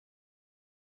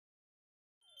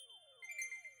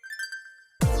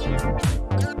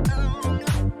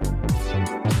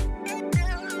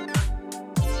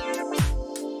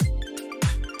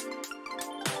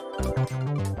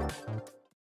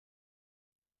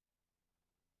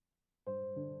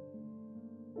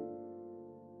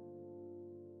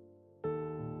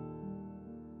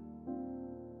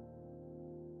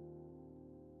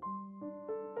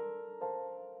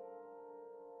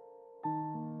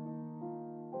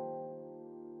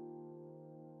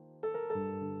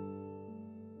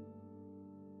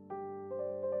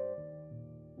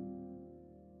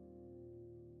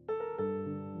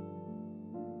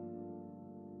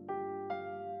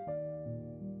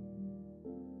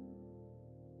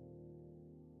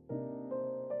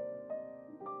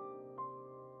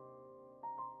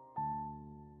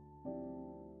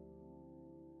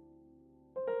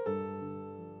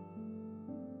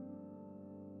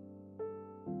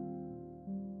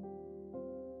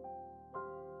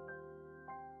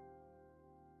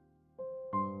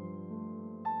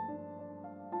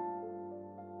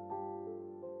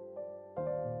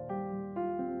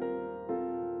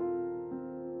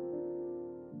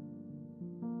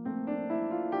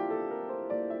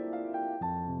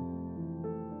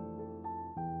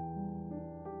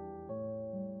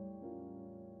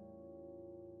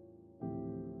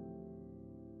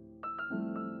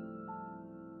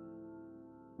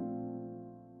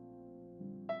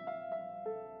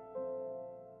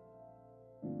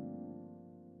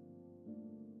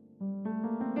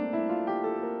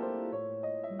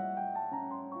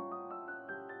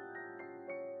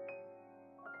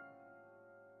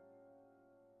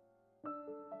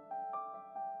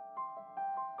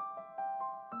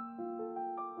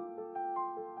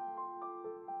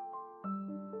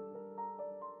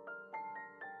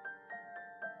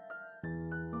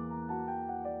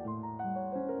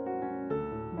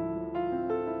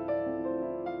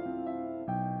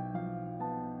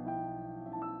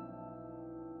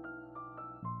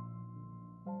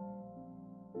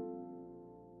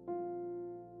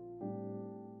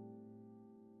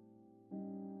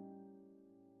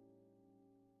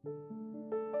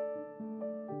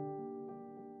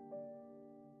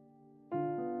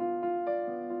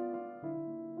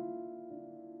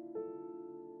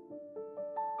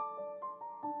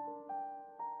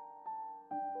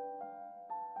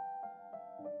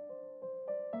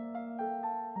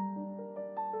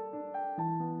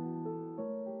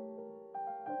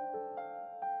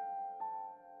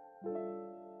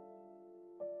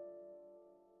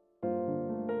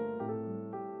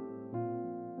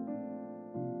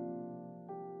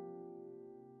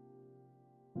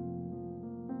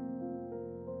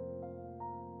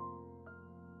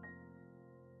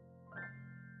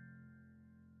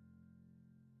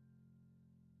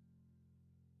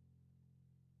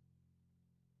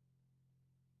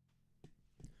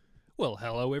Well,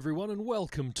 hello everyone and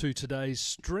welcome to today's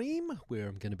stream where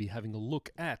I'm going to be having a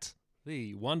look at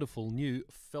the wonderful new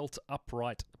felt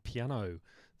upright piano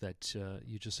that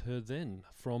you just heard then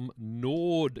from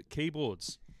Nord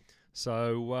Keyboards.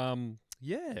 So,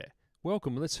 yeah,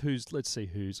 welcome. Let's see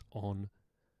who's on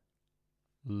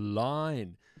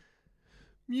line.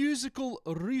 Musical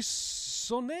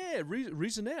Raisonnaire,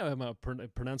 am I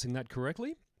pronouncing that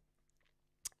correctly?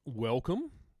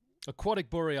 Welcome. Aquatic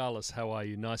Borealis, how are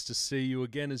you? Nice to see you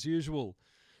again as usual.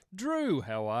 Drew,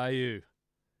 how are you?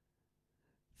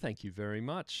 Thank you very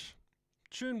much.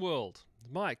 Tune World,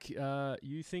 Mike,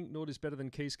 you think Nord is better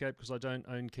than Keyscape because I don't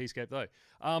own Keyscape though.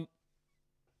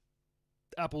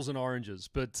 Apples and oranges,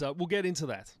 but we'll get into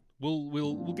that.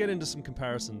 We'll get into some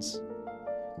comparisons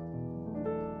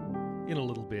in a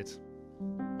little bit.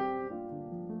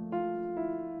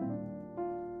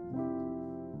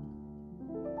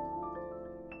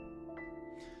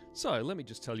 So let me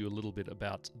just tell you a little bit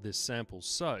about this sample.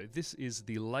 So this is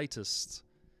the latest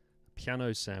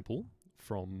piano sample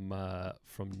from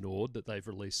Nord that they've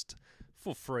released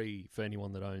for free for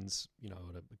anyone that owns, you know,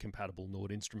 a compatible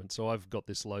Nord instrument. So I've got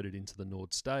this loaded into the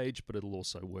Nord Stage, but it'll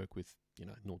also work with, you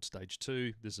know, Nord Stage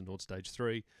 2. This is Nord Stage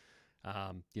 3.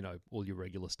 You know, all your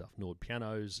regular stuff, Nord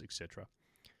pianos, etc.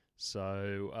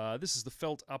 So this is the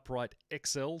Felt Upright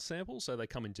XL sample. So they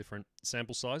come in different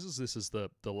sample sizes. This is the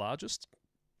largest.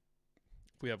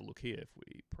 If we have a look here, if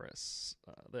we press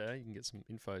there, you can get some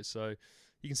info. So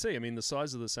you can see, I mean, the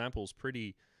size of the sample is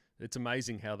pretty. It's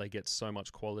amazing how they get so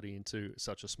much quality into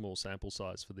such a small sample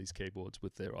size for these keyboards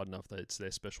with their, I don't know if it's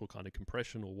their special kind of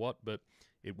compression or what, but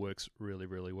it works really,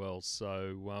 really well.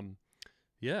 So,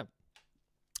 yeah,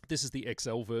 this is the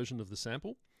XL version of the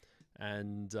sample.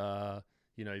 And,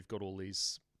 you know, you've got all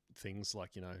these things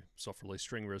like, you know, soft release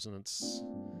string resonance.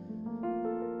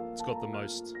 It's got the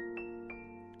most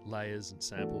layers and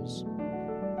samples.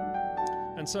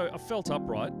 And so a felt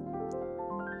upright,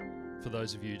 for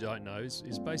those of you who don't know,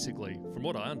 is basically, from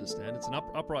what I understand, it's an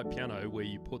upright piano where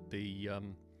you put the,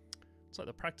 it's like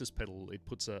the practice pedal. It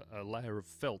puts a layer of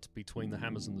felt between the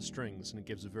hammers and the strings, and it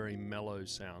gives a very mellow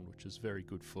sound, which is very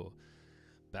good for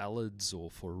ballads or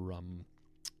for,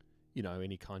 you know,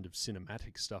 any kind of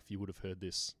cinematic stuff. You would have heard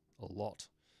this a lot.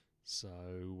 So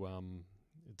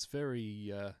it's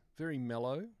very, very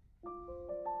mellow.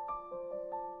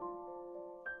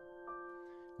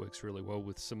 Works really well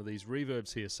with some of these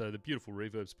reverbs here. So the beautiful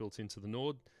reverbs built into the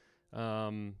Nord.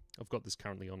 I've got this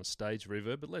currently on a stage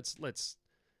reverb, but let's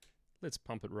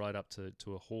pump it right up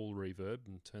to a hall reverb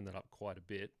and turn that up quite a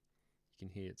bit. You can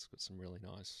hear it's got some really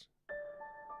nice.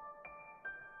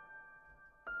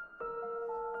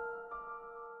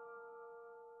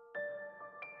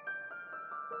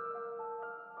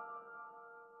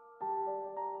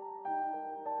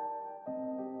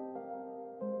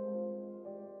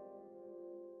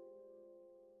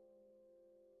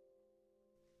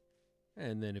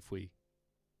 And then if we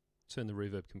turn the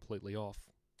reverb completely off,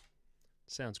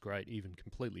 sounds great. Even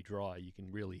completely dry, you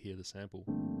can really hear the sample.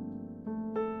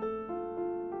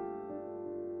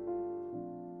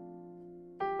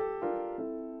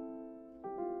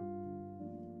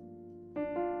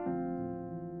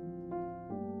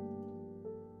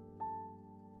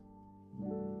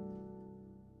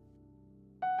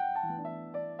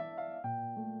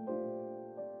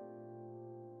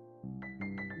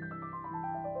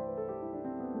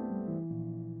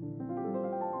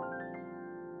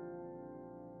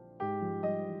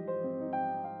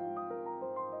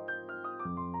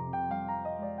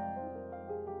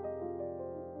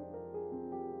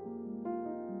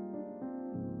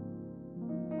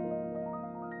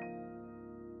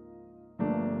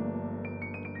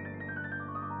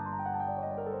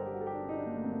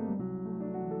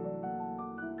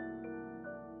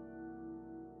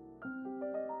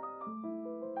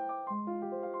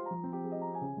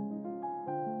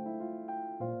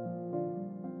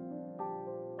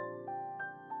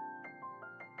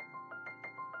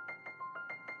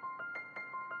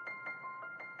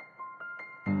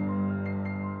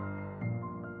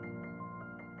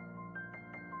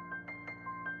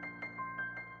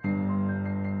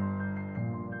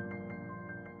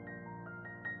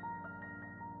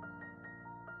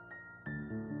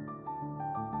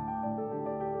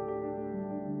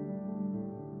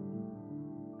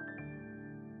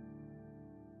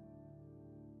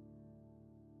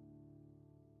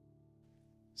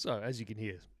 So, as you can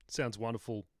hear, sounds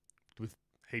wonderful with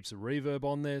heaps of reverb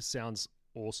on there. Sounds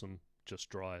awesome, just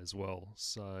dry as well.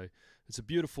 So, it's a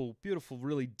beautiful, beautiful,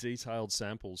 really detailed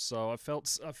sample. So, I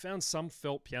found some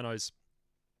felt pianos,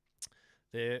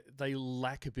 they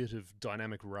lack a bit of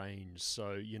dynamic range.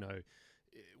 So, you know,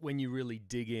 when you really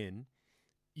dig in,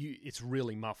 it's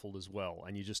really muffled as well,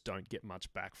 and you just don't get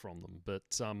much back from them. But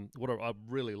what I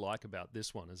really like about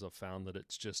this one is I've found that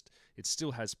it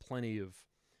still has plenty of.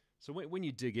 So when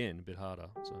you dig in a bit harder,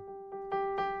 so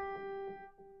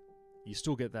you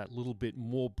still get that little bit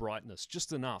more brightness,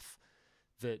 just enough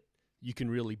that you can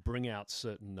really bring out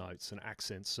certain notes and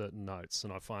accent certain notes.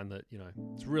 And I find that, you know,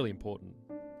 it's really important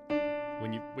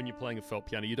when you're playing a felt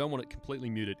piano. You don't want it completely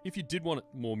muted. If you did want it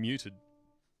more muted,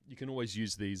 you can always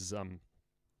use these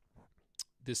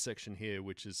this section here,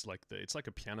 which is like it's like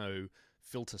a piano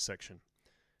filter section.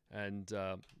 And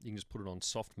you can just put it on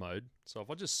soft mode. So if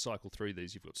I just cycle through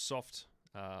these, you've got soft,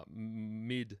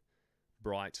 mid,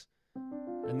 bright,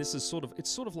 and this is it's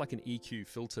sort of like an EQ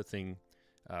filter thing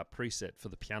preset for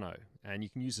the piano, and you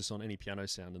can use this on any piano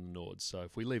sound in the Nord. So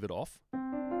if we leave it off,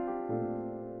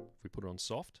 if we put it on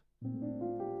soft,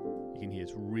 you can hear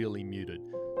it's really muted.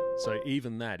 So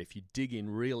even that, if you dig in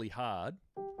really hard,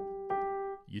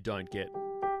 you don't get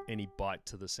any bite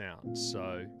to the sound.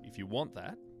 So if you want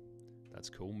that, that's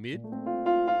cool. Mid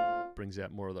brings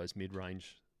out more of those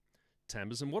mid-range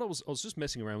timbres. And what I was just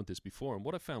messing around with this before, and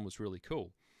what I found was really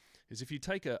cool is if you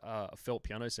take a felt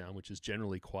piano sound, which is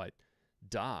generally quite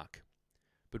dark,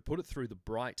 but put it through the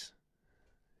bright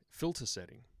filter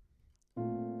setting,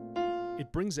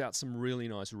 it brings out some really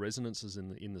nice resonances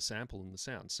in the sample and the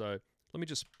sound. So let me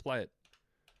just play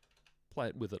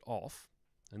it with it off,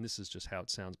 and this is just how it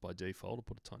sounds by default. I'll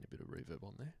put a tiny bit of reverb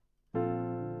on there.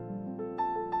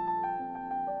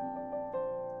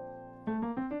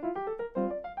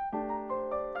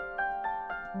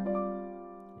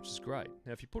 Which is great.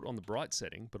 Now if you put it on the bright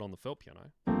setting, but on the felt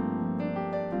piano,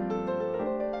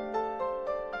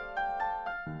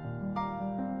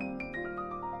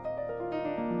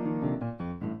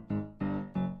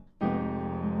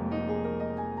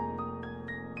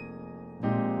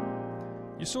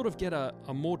 you sort of get a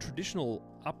more traditional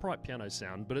upright piano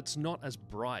sound, but it's not as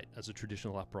bright as a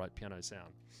traditional upright piano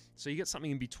sound. So you get something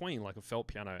in between, like a felt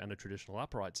piano and a traditional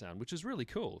upright sound, which is really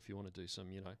cool if you want to do some,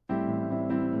 you know.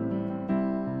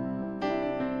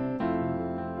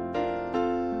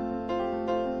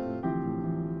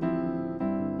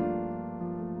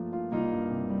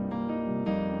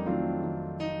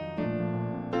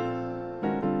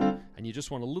 And you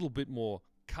just want a little bit more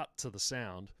cut to the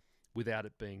sound without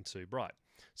it being too bright.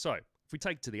 So if we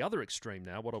take it to the other extreme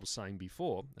now, what I was saying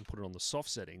before, and put it on the soft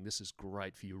setting, this is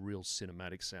great for your real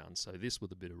cinematic sound. So this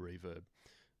with a bit of reverb,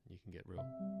 you can get real.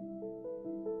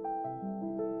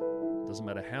 Doesn't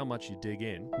matter how much you dig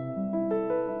in,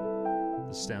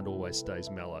 the sound always stays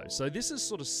mellow. So this is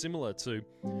sort of similar to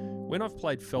when I've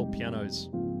played felt pianos,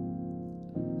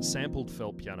 sampled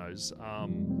felt pianos,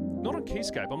 not on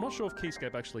Keyscape. I'm not sure if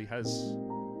Keyscape actually has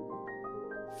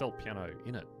felt piano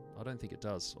in it. I don't think it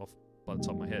does off by the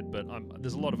top of my head, but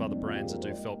there's a lot of other brands that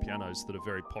do felt pianos that are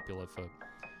very popular for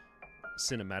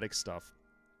cinematic stuff.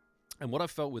 And what I've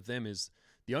felt with them is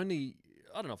the only,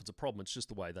 I don't know if it's a problem, it's just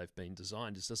the way they've been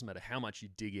designed. It doesn't matter how much you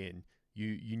dig in,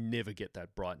 you never get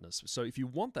that brightness. So if you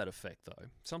want that effect though,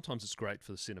 sometimes it's great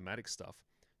for the cinematic stuff.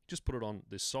 Just put it on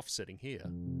this soft setting here.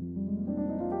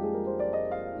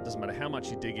 It doesn't matter how much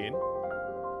you dig in,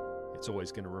 it's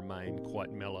always going to remain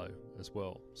quite mellow as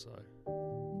well. So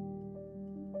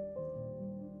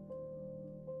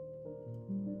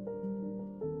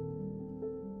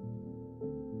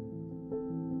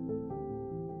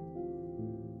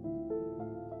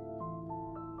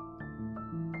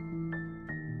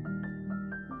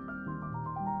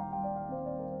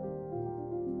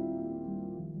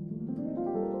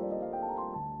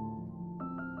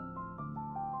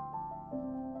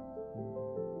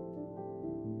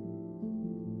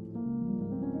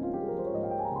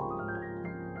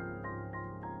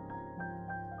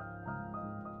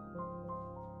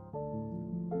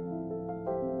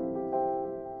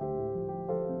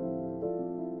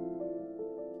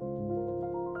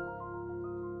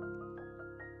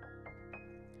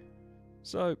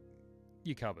So,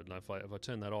 you're covered. Now, if I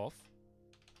turn that off,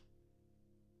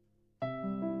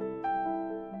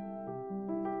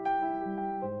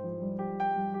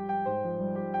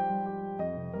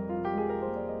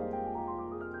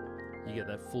 you get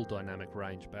that full dynamic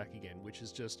range back again, which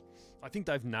is just, I think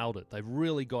they've nailed it. They've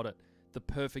really got it the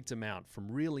perfect amount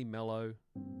from really mellow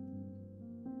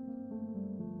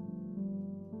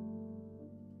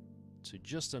to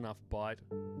just enough bite.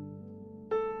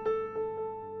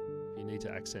 You need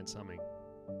to accent something.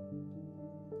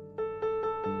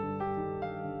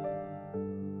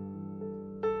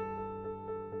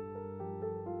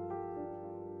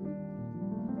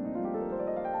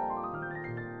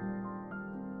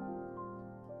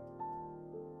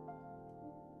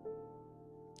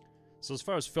 So as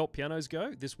far as felt pianos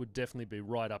go, this would definitely be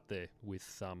right up there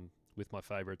with my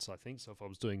favorites, I think. So if I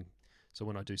was doing, so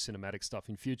when I do cinematic stuff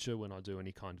in future, when I do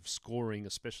any kind of scoring,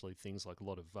 especially things like a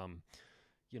lot of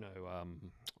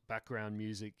background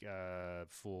music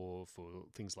for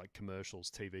things like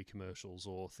commercials, TV commercials,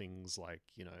 or things like,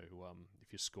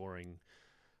 if you're scoring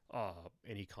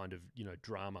any kind of,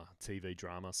 drama, TV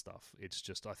drama stuff. It's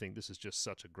just, I think this is just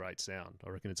such a great sound.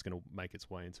 I reckon it's going to make its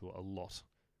way into a lot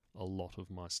of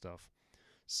my stuff.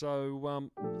 So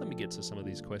let me get to some of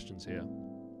these questions here.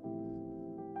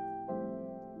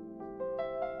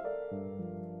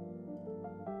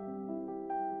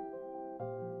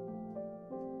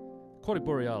 Aquatic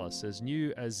Borealis says,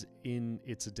 new as in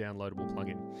it's a downloadable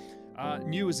plugin.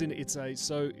 New as in it's a,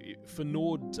 so for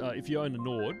Nord, if you own a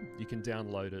Nord, you can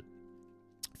download it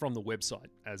from the website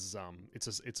as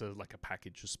it's like a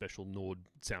package, a special Nord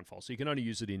sound file. So you can only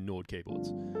use it in Nord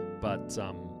keyboards. But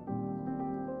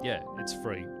yeah, it's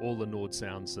free. All the Nord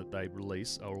sounds that they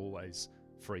release are always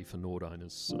free for Nord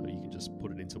owners. So you can just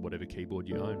put it into whatever keyboard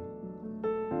you own.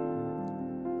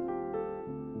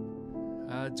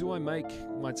 Do I make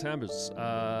my timbres?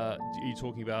 Are you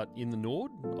talking about in the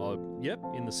Nord? Yep,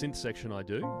 in the synth section I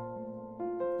do.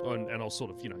 And I'll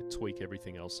sort of, tweak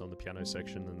everything else on the piano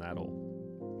section and that.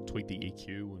 I'll tweak the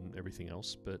EQ and everything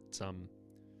else. But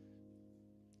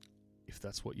if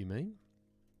that's what you mean.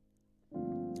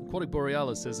 Aquatic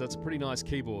Borealis says, that's a pretty nice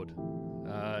keyboard.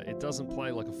 It doesn't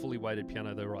play like a fully weighted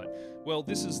piano though, right? Well,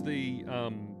 this is the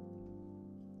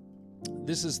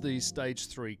Stage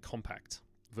 3 compact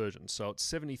version. So it's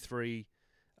 73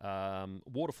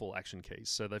 waterfall action keys.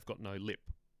 So they've got no lip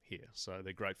here. So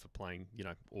they're great for playing,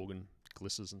 organ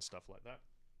glisses and stuff like that.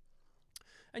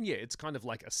 And yeah, it's kind of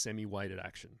like a semi-weighted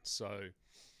action. So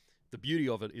the beauty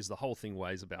of it is the whole thing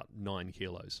weighs about 9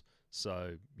 kilos.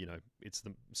 So, you know, it's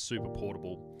the super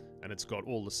portable, and it's got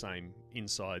all the same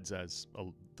insides as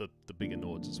the bigger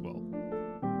Nords as well.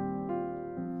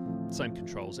 Same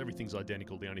controls, everything's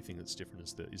identical. The only thing that's different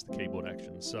is the keyboard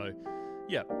action. So,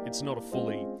 yeah, it's not a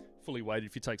fully weighted.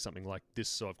 If you take something like this,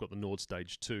 so I've got the Nord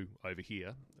Stage 2 over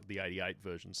here, the 88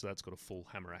 version, so that's got a full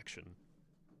hammer action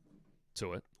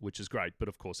to it, which is great, but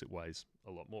of course it weighs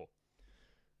a lot more.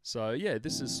 So yeah,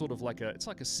 this is sort of like it's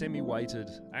like a semi-weighted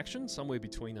action, somewhere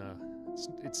between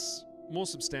it's more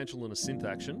substantial than a synth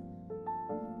action,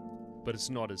 but it's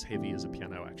not as heavy as a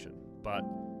piano action. But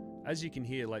as you can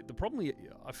hear, like, the problem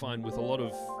I find with a lot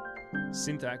of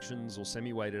synth actions or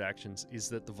semi-weighted actions is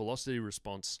that the velocity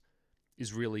response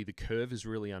is really, the curve is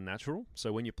really unnatural.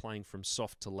 So when you're playing from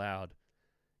soft to loud,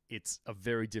 it's a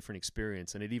very different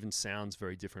experience, and it even sounds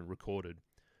very different recorded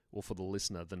or for the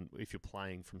listener than if you're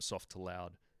playing from soft to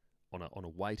loud on a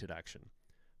weighted action.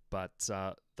 But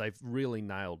they've really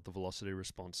nailed the velocity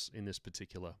response in this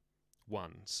particular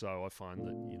one. So I find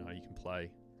that, you know, you can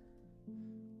play,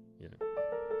 you know,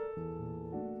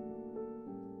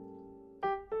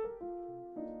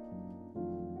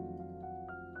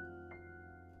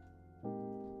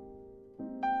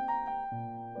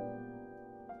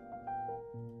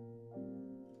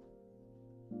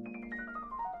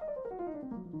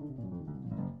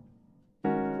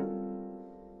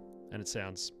 and it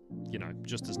sounds, you know,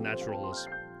 just as natural as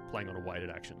playing on a weighted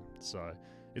action. So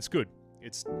it's good.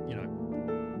 It's, you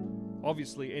know,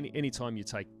 obviously any time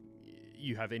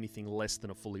you have anything less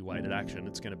than a fully weighted action,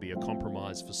 it's going to be a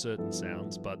compromise for certain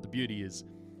sounds. But the beauty is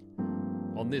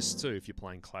on this too, if you're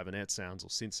playing clavinet sounds or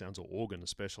synth sounds or organ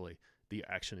especially, the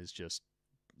action is just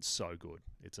so good.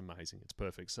 It's amazing. It's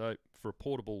perfect. So for a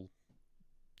portable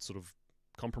sort of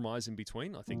compromise in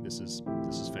between, I think this is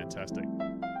fantastic.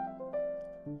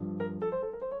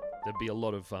 There'd be a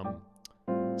lot of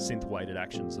synth weighted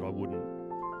actions that I wouldn't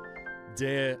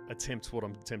dare attempt what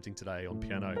I'm attempting today on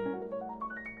piano.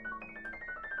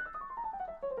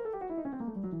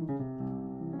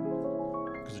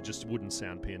 Because it just wouldn't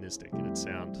sound pianistic. It'd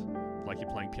sound like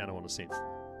you're playing piano on a synth.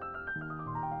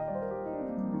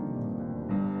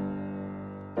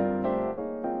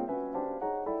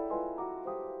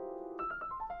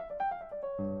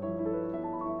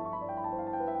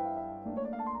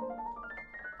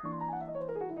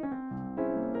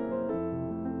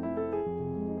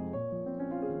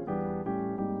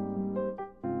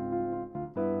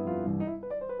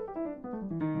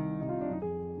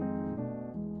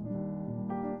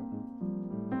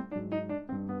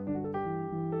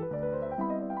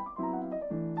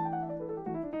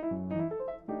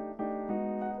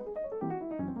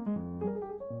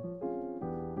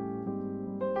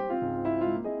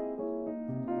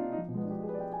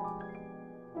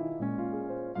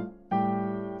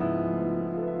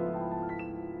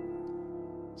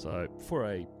 So for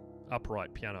a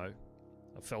upright piano,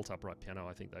 a felt upright piano,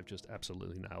 I think they've just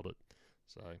absolutely nailed it.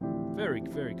 So very,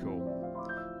 very cool.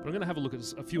 But I'm going to have a look at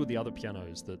a few of the other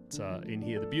pianos that in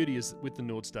here. The beauty is with the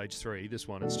Nord Stage 3, this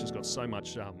one, it's just got so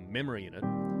much memory in it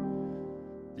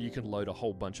that you can load a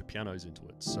whole bunch of pianos into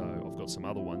it. So I've got some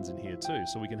other ones in here too.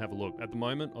 So we can have a look. At the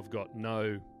moment, I've got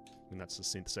no, and that's the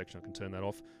synth section, I can turn that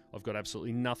off. I've got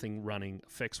absolutely nothing running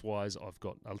effects-wise. I've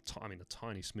got, a tiny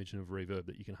smidgen of reverb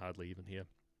that you can hardly even hear,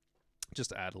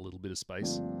 just to add a little bit of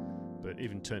space. But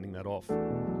even turning that off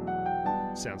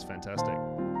sounds fantastic.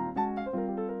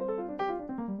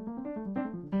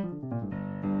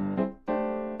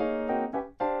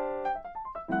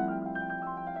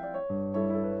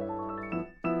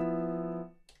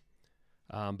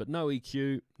 But no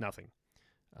EQ, nothing.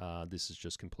 This is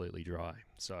just completely dry.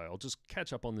 So I'll just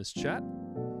catch up on this chat,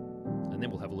 and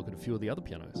then we'll have a look at a few of the other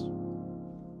pianos.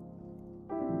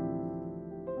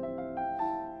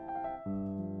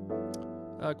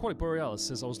 Aquatic Borealis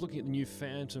says, I was looking at the new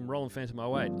Roland Phantom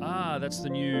 08. Ah, that's the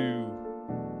new,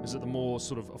 is it the more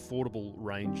sort of affordable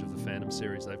range of the Phantom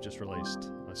series they've just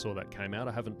released? I saw that came out.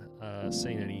 I haven't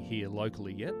seen any here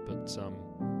locally yet, but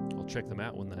I'll check them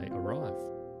out when they arrive.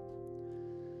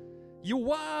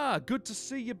 Yuwa! Good to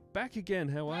see you back again.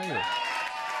 How are you?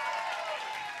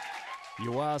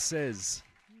 Yuwa says,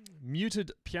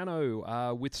 muted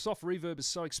piano with soft reverb is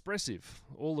so expressive.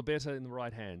 All the better in the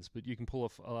right hands, but you can pull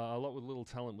off a lot with little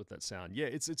talent with that sound. Yeah,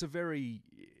 it's a very,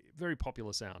 very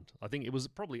popular sound. I think it was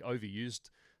probably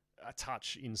overused a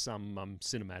touch in some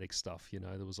cinematic stuff. You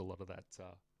know, there was a lot of that.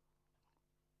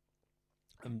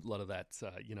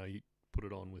 You know, you put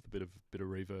it on with a bit of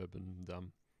reverb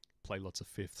and play lots of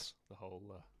fifths. The whole,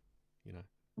 you know.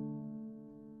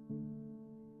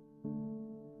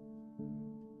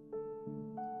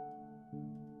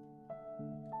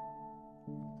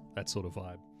 That sort of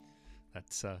vibe.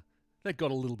 that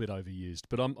got a little bit overused.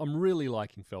 But I'm really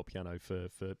liking felt piano for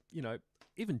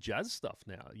even jazz stuff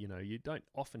now. You don't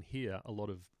often hear a lot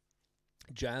of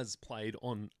jazz played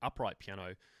on upright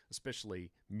piano,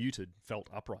 especially muted felt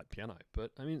upright piano.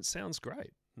 But I mean, it sounds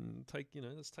great. And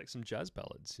let's take some jazz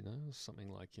ballads. Something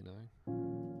like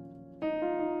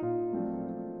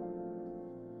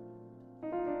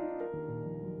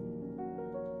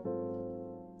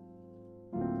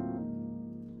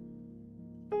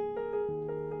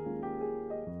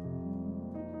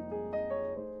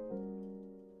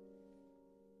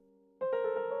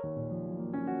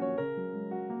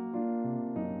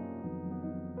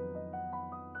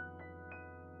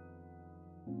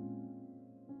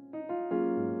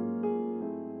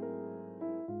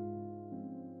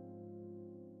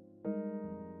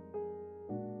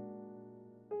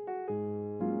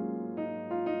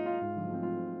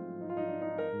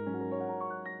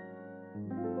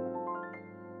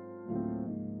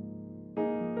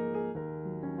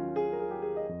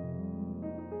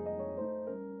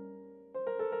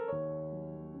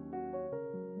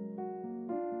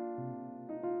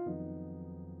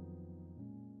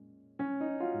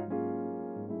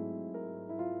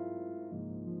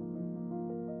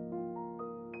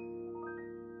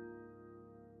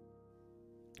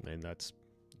And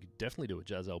you could definitely do a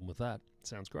jazz album with that.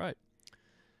 Sounds great.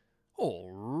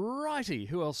 Alrighty,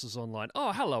 who else is online?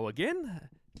 Oh, hello again.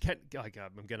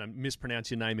 I'm going to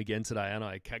mispronounce your name again today, aren't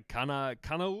I?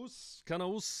 Kanaus.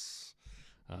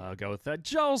 I'll go with that.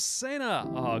 Joel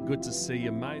Sena. Oh, good to see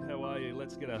you, mate. How are you?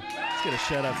 Let's get a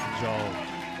shout out for Joel.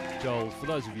 Joel, for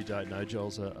those of you who don't know,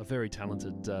 Joel's a very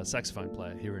talented saxophone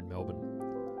player here in Melbourne.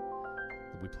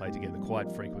 We play together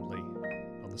quite frequently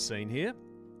on the scene here.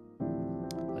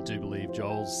 I do believe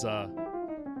Joel's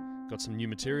got some new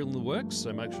material in the works,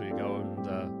 so make sure you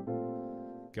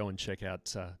go and check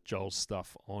out Joel's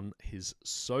stuff on his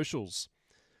socials.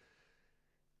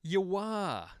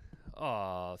 Yawa.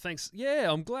 Oh, thanks.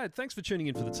 Yeah, I'm glad. Thanks for tuning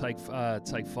in for the Take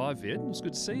 5 vid. It was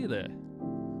good to see you there.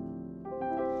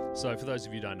 So for those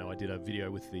of you who don't know, I did a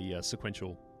video with the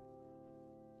sequential...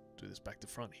 Do this back to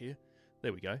front here.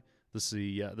 There we go. This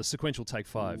is the sequential Take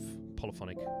 5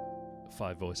 polyphonic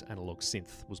 5-voice analog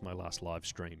synth was my last live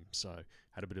stream. So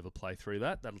had a bit of a play through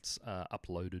that. That's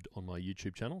uploaded on my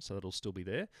YouTube channel, so that'll still be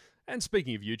there. And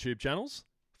speaking of YouTube channels,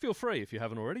 feel free, if you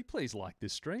haven't already, please like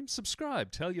this stream, subscribe,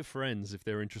 tell your friends if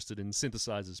they're interested in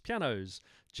synthesizers, pianos,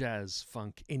 jazz,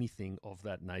 funk, anything of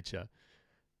that nature.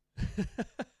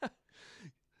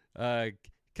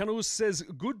 Canus says,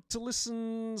 good to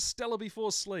listen Stella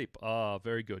before sleep. Ah,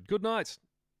 very good. Good night.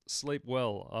 Sleep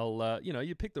well. I'll,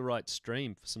 you pick the right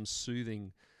stream for some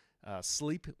soothing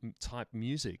sleep-type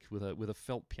music with a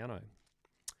felt piano.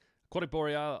 Aquatic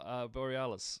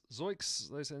Borealis. Zoiks,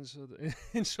 those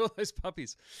insure those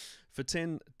puppies for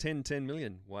 10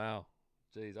 million. Wow.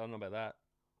 Jeez, I don't know about that.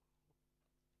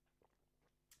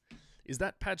 Is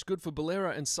that patch good for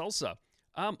bolero and salsa?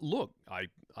 Look,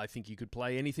 I think you could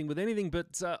play anything with anything,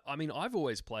 but I've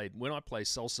always played, when I play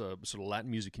salsa, sort of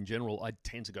Latin music in general, I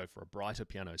tend to go for a brighter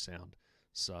piano sound.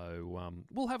 So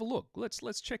we'll have a look.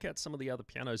 Let's check out some of the other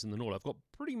pianos in the Nord. I've got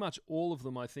pretty much all of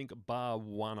them, I think, bar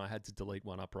one. I had to delete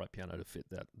one upright piano to fit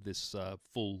this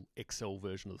full XL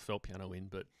version of the felt piano in,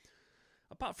 but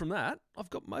apart from that, I've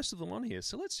got most of them on here.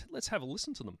 So let's have a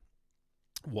listen to them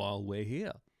while we're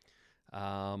here.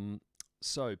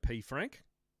 So P. Frank,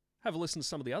 have a listen to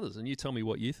some of the others, and you tell me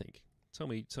what you think. Tell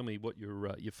me what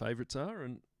your favourites are,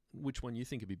 and which one you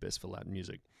think would be best for Latin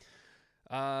music.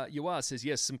 Yuar says,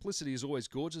 yes, simplicity is always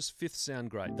gorgeous. Fifths sound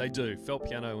great. They do. Felt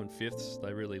piano and fifths,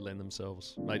 they really lend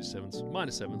themselves. Major sevenths,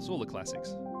 minor sevenths, all the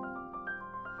classics.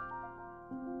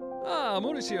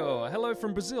 Mauricio, hello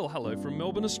from Brazil. Hello from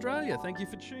Melbourne, Australia. Thank you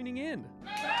for tuning in.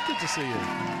 Good to see you.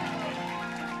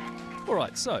 All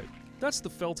right, so that's the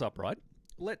felt upright.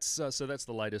 So that's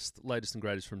the latest and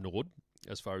greatest from Nord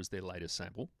as far as their latest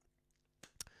sample.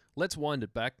 Let's wind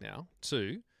it back now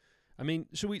to,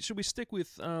 should we stick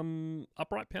with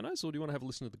upright pianos, or do you want to have a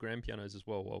listen to the grand pianos as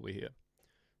well while we're here?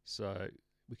 So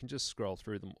we can just scroll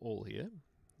through them all here.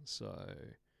 So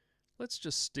let's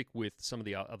just stick with some of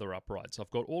the other uprights.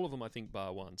 I've got all of them, I think,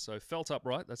 bar one. So felt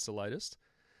upright, that's the latest.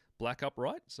 Black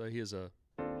upright, so here's a...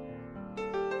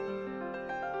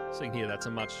 So you can hear that's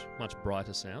a much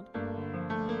brighter sound.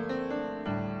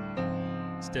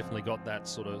 It's definitely got that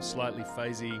sort of slightly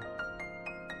phasey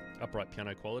upright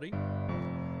piano quality.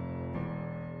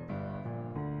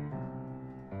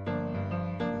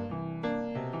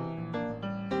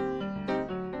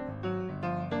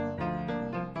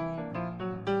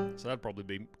 So that'd probably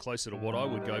be closer to what I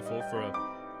would go for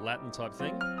a Latin type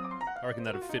thing. I reckon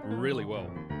that'd fit really well.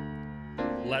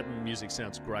 Latin music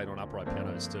sounds great on upright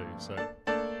pianos too. So.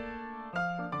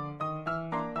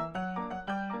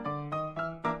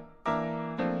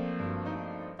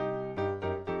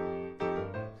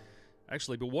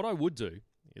 Actually, but what I would do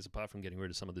is, apart from getting rid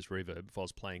of some of this reverb, if I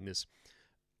was playing this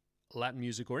Latin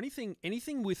music or anything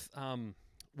with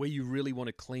where you really want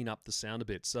to clean up the sound a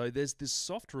bit. So there's this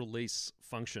soft release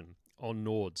function on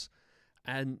Nords,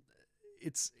 and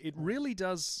it really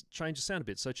does change the sound a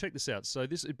bit. So check this out. So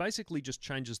it basically just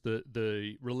changes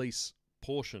the release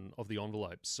portion of the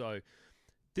envelope. So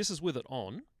this is with it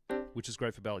on, which is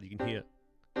great for ballad. You can hear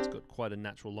it's got quite a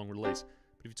natural long release.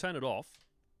 But if you turn it off,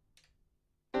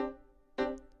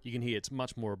 you can hear it's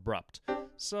much more abrupt.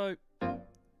 So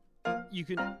you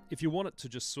can, if you want it to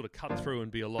just sort of cut through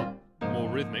and be a lot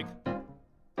more rhythmic,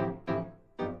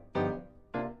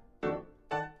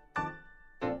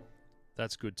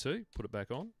 that's good too. Put it back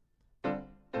on.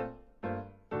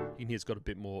 You can hear it's got a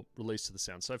bit more release to the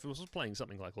sound. So if I was playing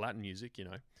something like Latin music, you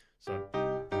know, so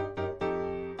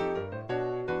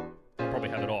I'll probably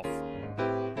have it off.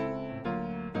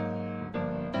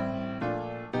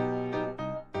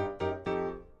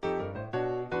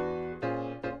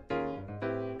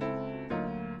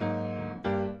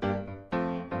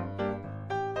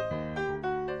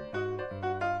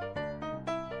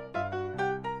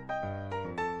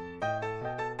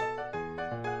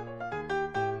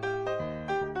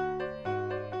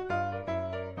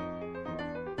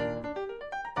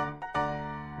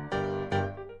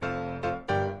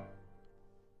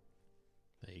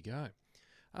 Go.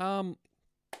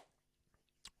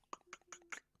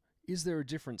 Is there a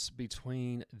difference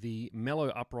between the mellow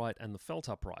upright and the felt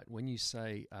upright? When you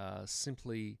say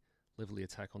simply level the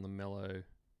attack on the mellow,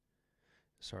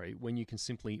 when you can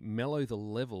simply mellow the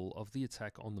level of the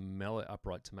attack on the mellow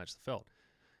upright to match the felt.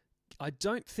 I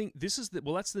don't think this is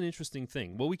well, that's an interesting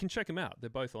thing. Well, we can check them out. They're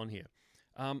both on here.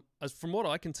 As from what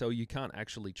I can tell, you can't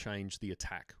actually change the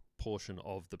attack portion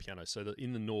of the piano. So that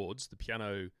in the Nords, the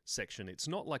piano section, it's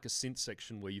not like a synth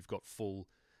section where you've got full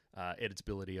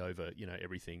editability over, you know,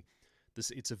 everything.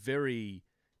 It's a very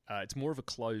it's more of a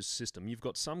closed system. You've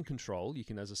got some control. You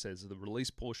can, as I said, the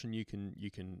release portion you can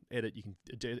edit. You can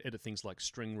edit things like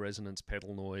string resonance,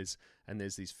 pedal noise, and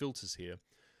there's these filters here.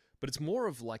 But it's more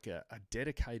of like a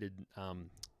dedicated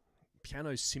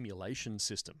piano simulation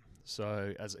system.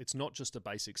 So as it's not just a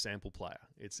basic sample player.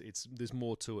 There's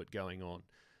more to it going on.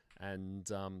 And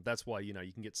that's why, you know,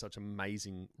 you can get such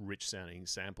amazing, rich-sounding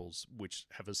samples which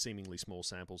have a seemingly small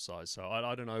sample size. So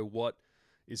I don't know what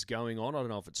is going on. I don't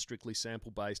know if it's strictly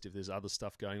sample-based, if there's other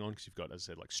stuff going on, because you've got, as I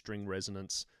said, like string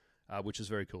resonance, which is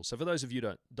very cool. So for those of you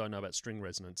who don't know about string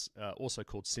resonance, also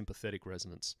called sympathetic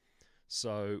resonance.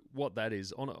 So what that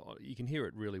is, you can hear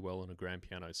it really well on a grand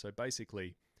piano. So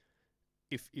basically,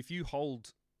 if you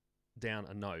hold down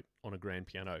a note on a grand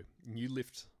piano and you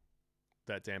lift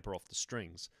that damper off the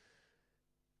strings,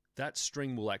 that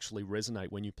string will actually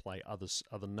resonate when you play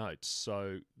other notes.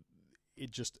 So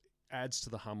it just adds to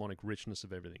the harmonic richness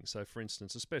of everything. So for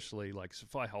instance, especially like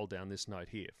if I hold down this note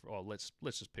here, let's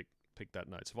just pick that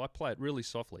note. So if I play it really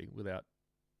softly without,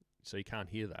 so you can't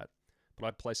hear that, but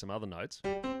I play some other notes.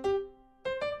 I don't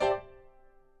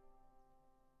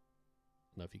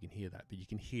know if you can hear that, but you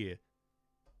can hear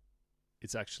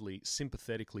it's actually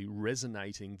sympathetically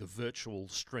resonating the virtual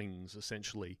strings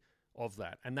essentially of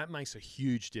that, and that makes a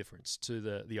huge difference to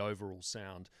the overall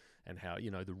sound and how,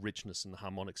 you know, the richness and the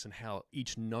harmonics and how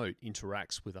each note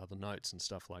interacts with other notes and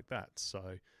stuff like that.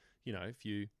 So, you know, if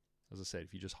you, as I said,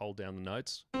 if you just hold down the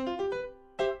notes,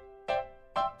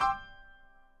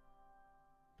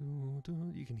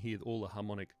 you can hear all the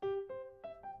harmonic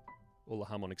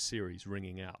series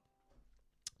ringing out.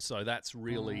 So that's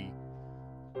really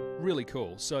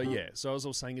cool. So yeah, so as I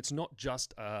was saying, it's not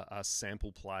just a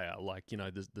sample player like, you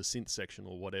know, the synth section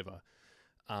or whatever.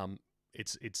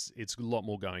 It's a lot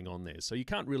more going on there. So you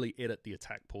can't really edit the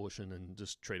attack portion and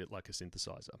just treat it like a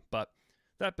synthesizer. But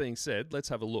that being said, let's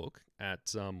have a look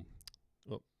at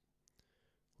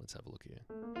let's have a look here.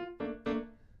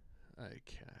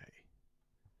 Okay,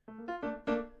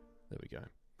 there we go.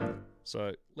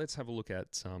 So let's have a look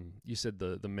at you said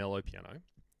the mellow piano.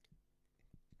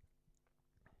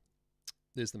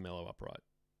 There's the mellow upright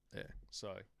there.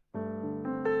 So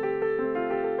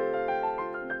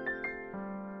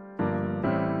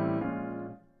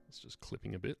it's just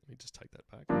clipping a bit. Let me just take that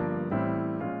back.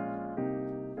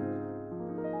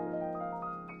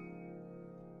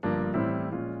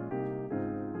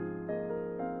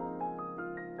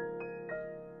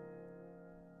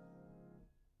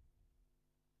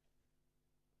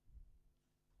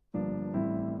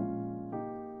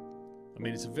 I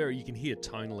mean, you can hear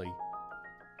tonally,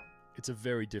 it's a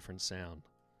very different sound.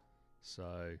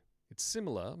 So it's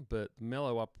similar, but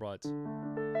mellow uprights,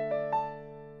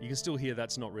 you can still hear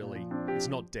it's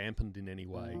not dampened in any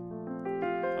way.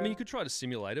 I mean, you could try to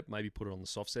simulate it, maybe put it on the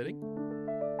soft setting.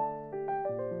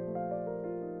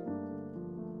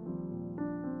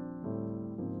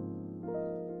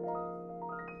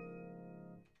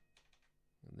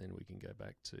 And then we can go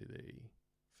back to the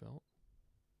felt.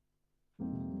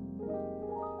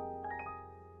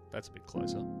 That's a bit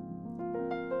closer.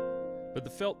 But the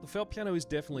felt piano is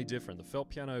definitely different. The felt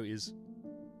piano it's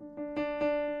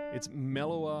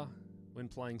mellower when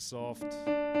playing soft.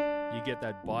 You get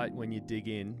that bite when you dig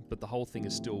in, but the whole thing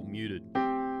is still muted.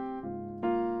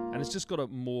 And it's just got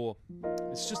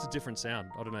it's just a different sound.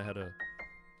 I don't know how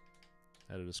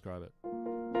to describe it.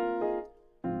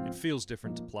 It feels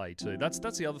different to play too. That's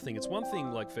the other thing. It's one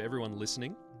thing like for everyone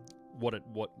listening,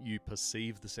 what you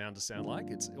perceive the sound to sound like.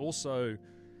 It's also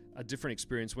a different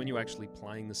experience when you're actually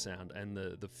playing the sound, and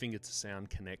the finger to sound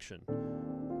connection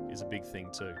is a big thing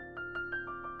too.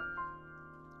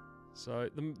 So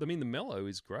the mellow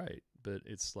is great, but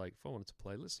it's like if I wanted to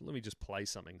play, let me just play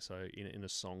something. So in a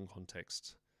song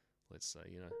context, let's say,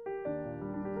 you know.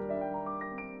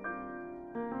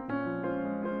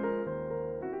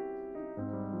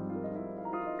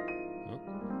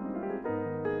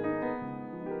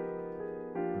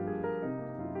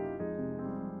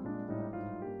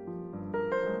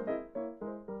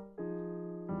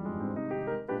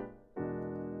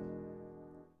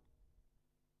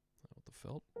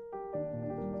 Felt.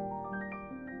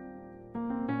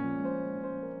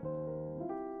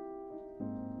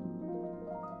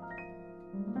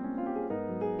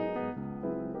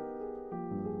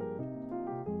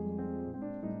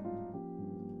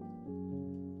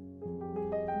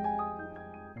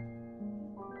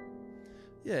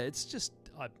 Yeah, it's just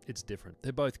it's different.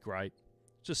 They're both great.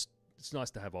 Just it's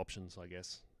nice to have options, I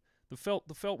guess. The felt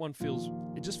one feels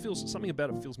something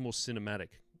about it feels more cinematic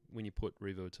when you put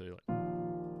reverb to it.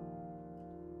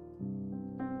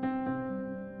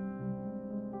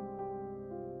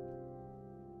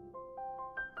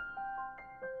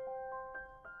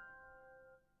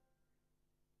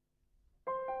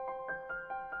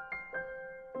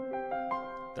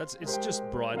 It's just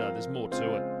brighter. There's more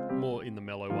to it. More in the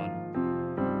mellow one.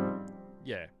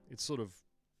 Yeah, it's sort of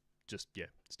it's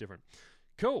different.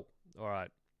 Cool. All right.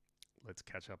 Let's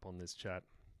catch up on this chat.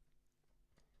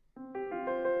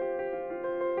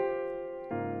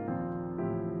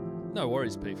 No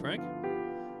worries, P. Frank.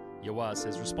 Yawar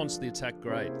says, response to the attack,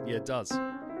 great. Yeah, it does.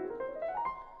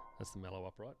 That's the mellow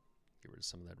upright. Get rid of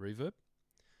some of that reverb.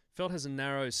 Felt has a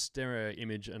narrow stereo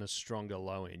image and a stronger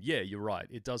low end. Yeah, you're right.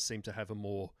 It does seem to have a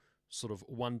more sort of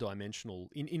one-dimensional,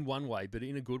 in one way, but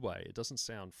in a good way. It doesn't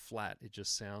sound flat. It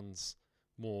just sounds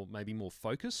maybe more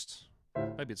focused.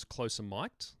 Maybe it's closer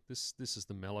mic'd. This is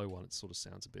the mellow one. It sort of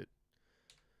sounds a bit...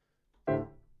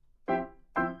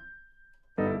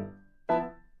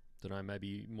 don't know,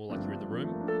 maybe more like you're in the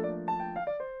room.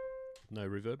 No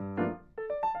reverb.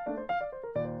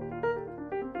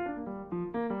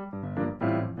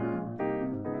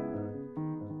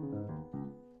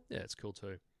 Yeah, it's cool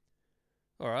too.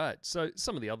 All right, so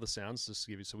some of the other sounds, just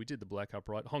to give you, so we did the black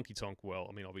upright. Honky tonk, well,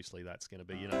 I mean, obviously that's going to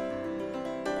be, you know...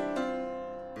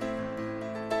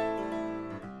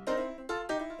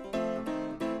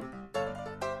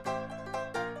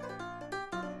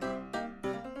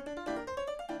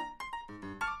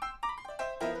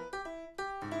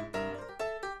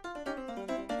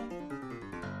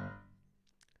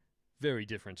 very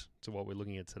different to what we're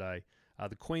looking at today.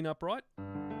 The Queen upright.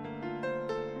 I'm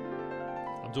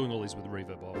doing all these with the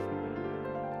reverb off.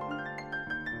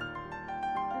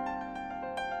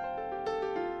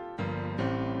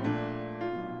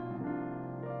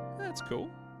 That's cool.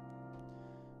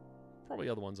 Probably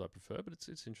other ones I prefer, but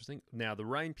it's interesting. Now, the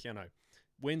Rain piano.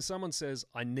 When someone says,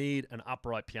 I need an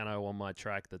upright piano on my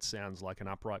track that sounds like an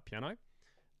upright piano,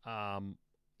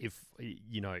 if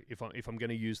I'm going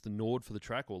to use the Nord for the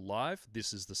track or live,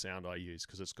 this is the sound I use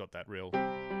because it's got that real...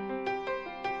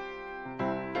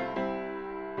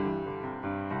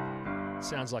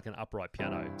 sounds like an upright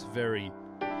piano. It's very...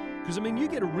 because, I mean, you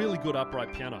get a really good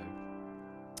upright piano,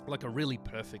 like a really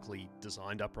perfectly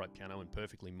designed upright piano and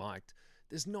perfectly mic'd.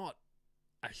 There's not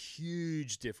a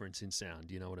huge difference in sound,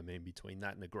 you know what I mean, between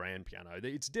that and a grand piano.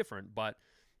 It's different, but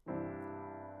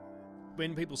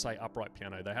when people say upright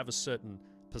piano, they have a certain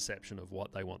perception of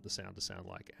what they want the sound to sound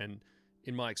like. And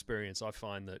in my experience, I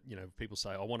find that, you know, people say,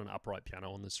 I want an upright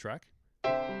piano on this track.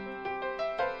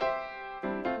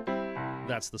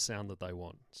 That's the sound that they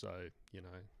want. So, you know.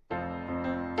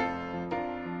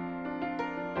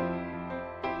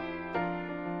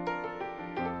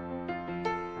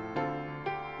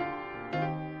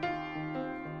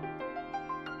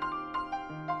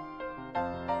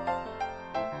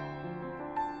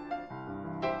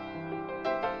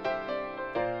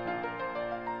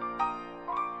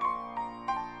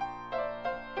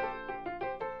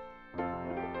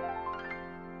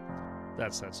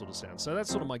 That's that sort of sound. So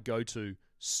that's sort of my go-to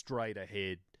straight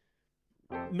ahead,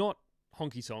 not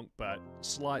honky tonk, but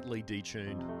slightly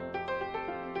detuned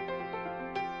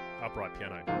upright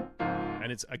piano.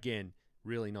 And it's, again,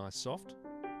 really nice soft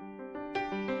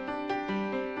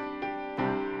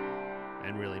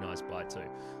and really nice bite too.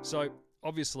 So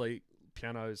obviously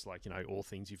pianos, like, you know, all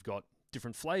things, you've got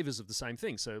different flavors of the same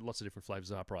thing. So lots of different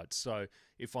flavors of upright. So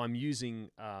if I'm using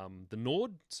the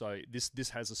Nord, so this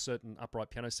has a certain upright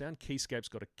piano sound. Keyscape's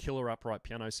got a killer upright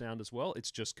piano sound as well. It's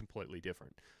just completely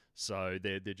different. So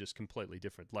they're just completely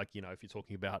different. Like, you know, if you're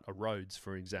talking about a Rhodes,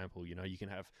 for example, you know, you can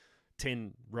have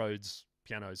 10 Rhodes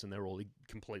pianos and they're all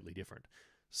completely different.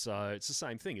 So it's the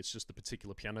same thing. It's just the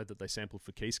particular piano that they sampled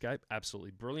for Keyscape.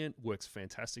 Absolutely brilliant. Works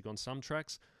fantastic on some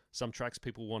tracks. Some tracks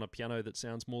people want a piano that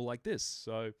sounds more like this.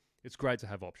 So it's great to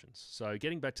have options. So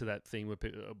getting back to that thing where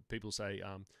people say, you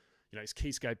know, is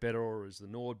Keyscape better or is the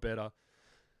Nord better?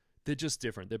 They're just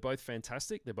different. They're both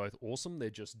fantastic. They're both awesome.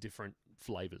 They're just different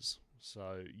flavors.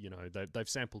 So, you know, they've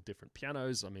sampled different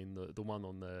pianos. I mean, the one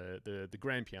on the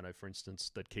grand piano, for instance,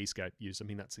 that Keyscape used, I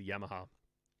mean, that's a Yamaha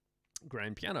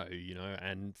grand piano, you know,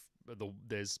 and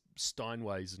there's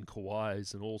Steinways and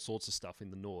Kawais and all sorts of stuff in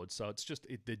the Nord. So it's just,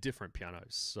 they're different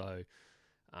pianos. So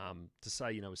to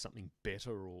say, you know, is something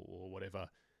better or whatever,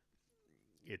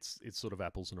 it's sort of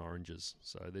apples and oranges.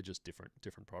 So they're just different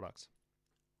products.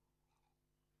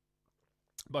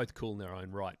 Both cool in their own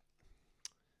right.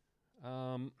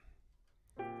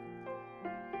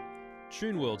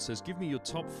 Tune World says, give me your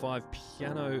top 5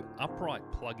 piano upright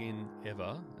plugin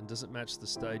ever, and does it match the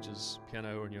stages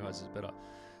piano or in your eyes is better?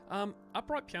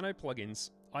 Upright piano plugins,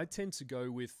 I tend to go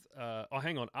with,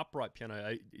 hang on, upright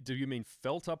piano. Do you mean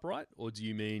felt upright or do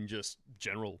you mean just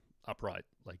general upright,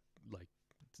 like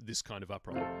this kind of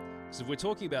upright? So if we're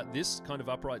talking about this kind of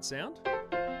upright sound,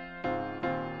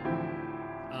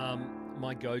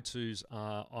 my go-tos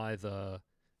are either,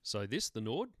 so this, the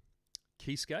Nord,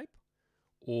 Keyscape,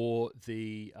 or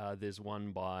there's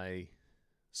one by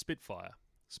Spitfire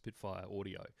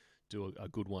Audio, do a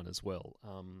good one as well.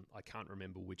 I can't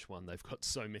remember which one. They've got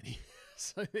so many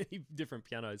different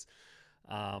pianos.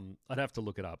 I'd have to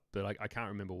look it up, but I can't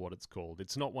remember what it's called.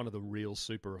 It's not one of the real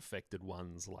super affected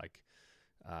ones, like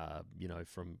you know,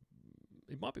 from,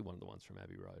 it might be one of the ones from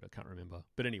Abbey Road. I can't remember,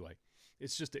 but anyway,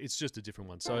 it's just a different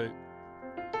one. So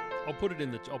I'll put it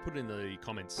in the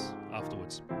comments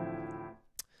afterwards.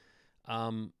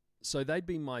 So they'd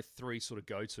be my 3 sort of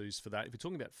go-tos for that. If you're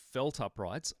talking about felt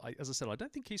uprights, as I said, I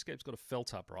don't think Keyscape's got a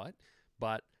felt upright,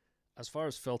 but as far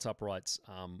as felt uprights,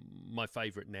 my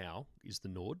favorite now is the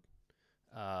Nord.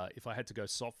 If I had to go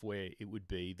software, it would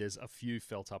be, there's a few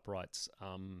felt uprights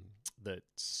that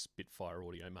Spitfire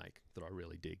Audio make that I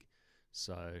really dig.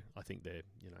 So I think they're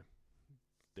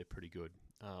pretty good.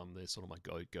 They're sort of my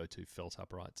go-to felt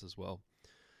uprights as well.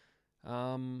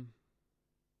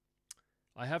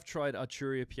 I have tried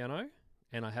Arturia Piano,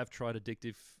 and I have tried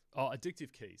Addictive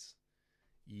Keys.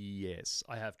 Yes,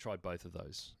 I have tried both of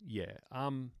those. Yeah.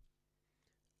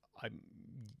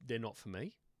 They're not for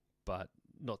me, but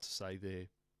not to say they're,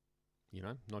 you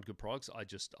know, not good products.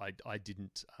 I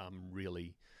didn't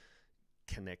really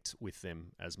connect with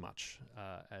them as much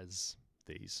as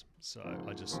these. So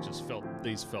I just felt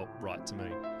these felt right to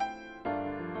me.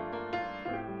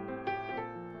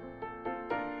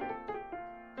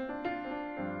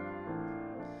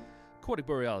 Aquatic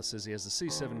Borealis says he has the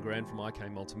C7 Grand from IK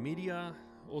Multimedia,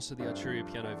 also the Arturia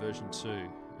Piano version 2.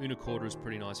 Unicorda is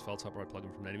pretty nice felt upright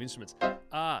plugin from Native Instruments.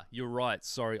 You're right.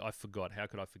 Sorry, I forgot. How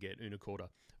could I forget Unicorda?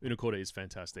 Unicorda is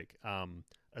fantastic,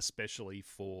 especially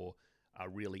for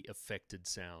really affected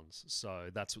sounds. So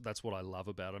that's what I love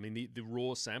about it. I mean, the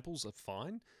raw samples are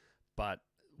fine, but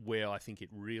where I think it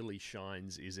really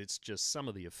shines is it's just some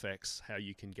of the effects, how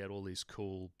you can get all these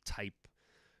cool tape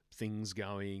things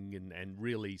going and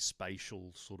really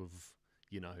spatial sort of,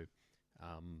 you know,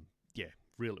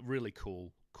 really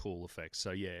cool effects.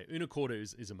 So yeah, Unicorda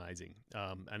is amazing,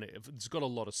 and it's got a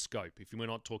lot of scope. If we're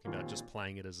not talking about just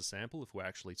playing it as a sample, if we're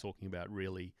actually talking about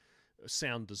really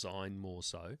sound design more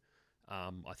so,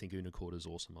 I think Unicorda is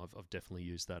awesome. I've definitely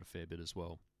used that a fair bit as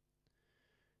well.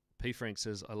 P. Frank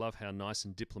says, I love how nice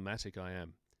and diplomatic I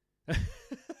am.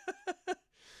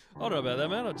 I don't know about that,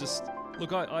 man.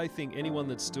 Look, I think anyone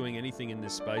that's doing anything in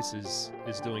this space is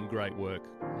doing great work.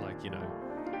 Like, you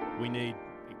know, we need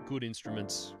good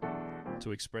instruments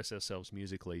to express ourselves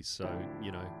musically. So,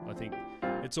 you know, I think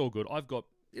it's all good.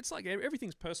 It's like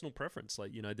everything's personal preference.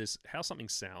 Like, you know, there's how something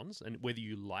sounds and whether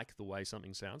you like the way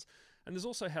something sounds. And there's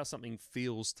also how something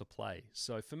feels to play.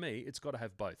 So for me, it's got to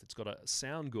have both. It's got to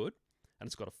sound good and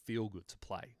it's got to feel good to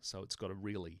play. So it's got to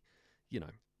really, you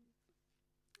know,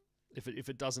 if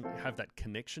it doesn't have that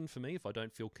connection for me, if I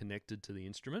don't feel connected to the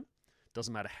instrument,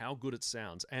 doesn't matter how good it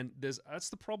sounds. And that's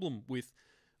the problem with,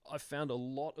 I've found a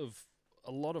lot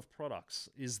of products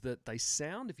is that they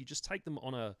sound, if you just take them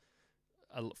on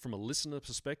from a listener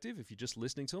perspective, if you're just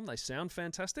listening to them, they sound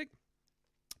fantastic.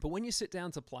 But when you sit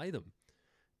down to play them,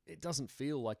 it doesn't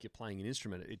feel like you're playing an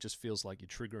instrument. It just feels like you're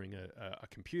triggering a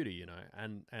computer, you know.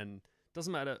 And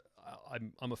doesn't matter.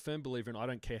 I'm a firm believer in, I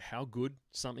don't care how good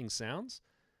something sounds.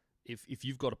 If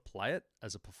you've got to play it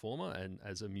as a performer and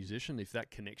as a musician, if that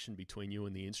connection between you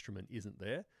and the instrument isn't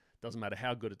there, doesn't matter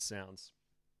how good it sounds,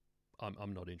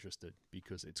 I'm not interested,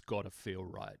 because it's got to feel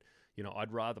right. You know,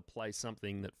 I'd rather play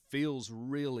something that feels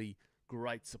really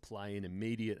great to play and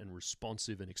immediate and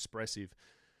responsive and expressive,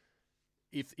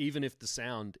 even if the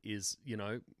sound is, you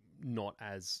know, not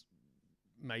as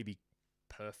maybe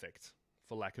perfect,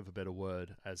 for lack of a better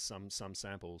word, as some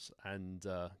samples. And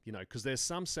you know, because there's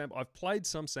some I've played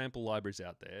some sample libraries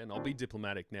out there, and I'll be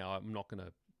diplomatic now. I'm not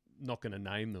gonna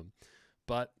name them,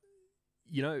 but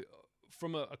you know,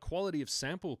 from a quality of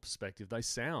sample perspective,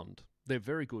 they're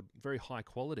very good, very high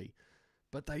quality,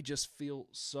 but they just feel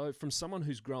so, from someone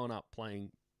who's grown up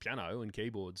playing piano and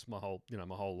keyboards my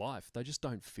whole life, they just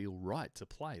don't feel right to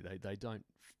play. They don't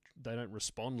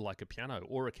respond like a piano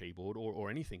or a keyboard or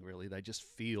anything really. They just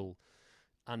feel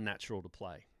unnatural to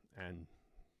play, and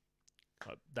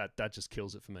that just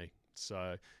kills it for me.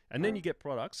 So, and then you get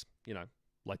products, you know,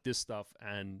 like this stuff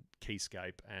and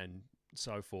Keyscape and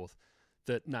so forth,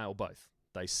 that nail both.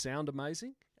 They sound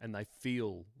amazing and they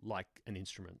feel like an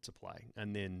instrument to play,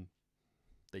 and then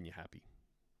you're happy.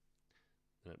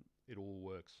 It all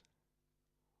works.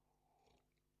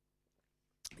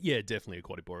 Yeah, definitely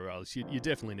Aquatic Borealis. You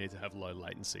definitely need to have low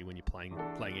latency when you're playing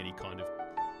any kind of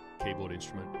keyboard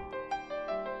instrument.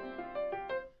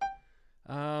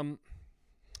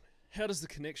 How does the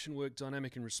connection work?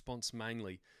 Dynamic and response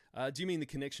mainly. Do you mean the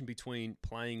connection between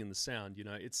playing and the sound? You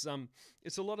know, it's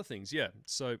a lot of things. Yeah.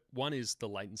 So one is the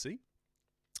latency.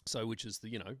 So which is the,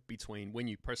 you know, between when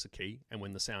you press a key and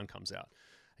when the sound comes out.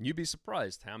 And you'd be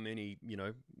surprised how many, you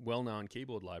know, well-known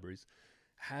keyboard libraries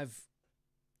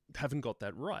haven't got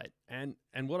that right. And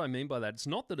what I mean by that, it's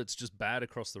not that it's just bad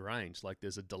across the range, like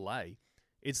there's a delay.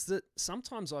 It's that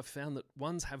sometimes I've found that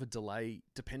ones have a delay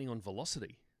depending on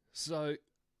velocity. So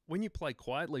when you play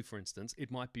quietly, for instance, it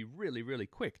might be really, really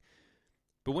quick.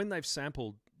 But when they've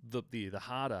sampled the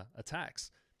harder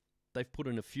attacks, they've put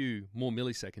in a few more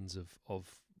milliseconds of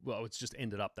well, it's just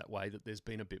ended up that way, that there's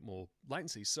been a bit more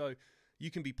latency. So you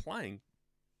can be playing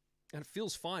and it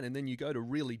feels fine, and then you go to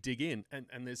really dig in,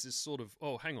 and there's this sort of,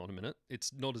 oh, hang on a minute,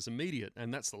 it's not as immediate.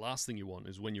 And that's the last thing you want,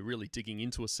 is when you're really digging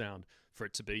into a sound, for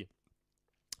it to be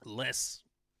less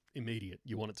immediate.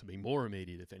 You want it to be more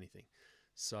immediate, if anything.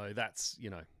 So that's, you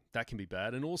know, that can be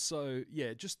bad. And also,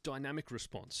 yeah, just dynamic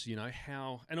response, you know,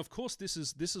 how, and of course this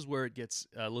is where it gets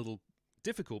a little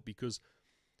difficult, because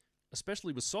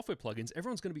especially with software plugins,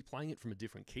 everyone's going to be playing it from a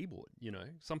different keyboard. You know,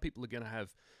 some people are going to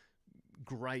have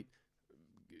great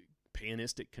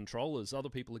pianistic controllers. Other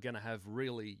people are going to have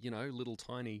really, you know, little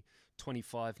tiny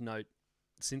 25-note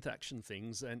synth action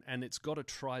things, and it's got to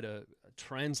try to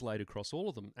translate across all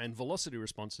of them. And velocity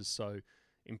response is so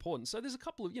important. So there's a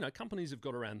couple of, you know, companies have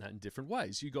got around that in different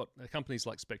ways. You got companies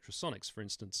like Spectrasonics, for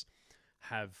instance,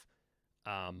 have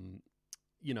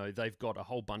you know, they've got a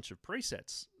whole bunch of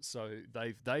presets. So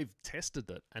they've tested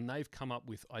it, and they've come up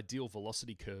with ideal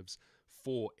velocity curves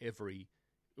for every,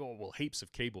 well, heaps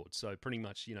of keyboards. So pretty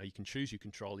much, you know, you can choose your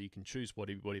controller, you can choose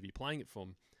whatever you're playing it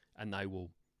from, and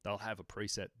they'll have a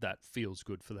preset that feels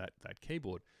good for that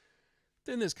keyboard.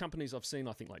 Then there's companies I've seen,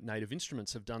 I think like Native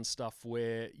Instruments have done stuff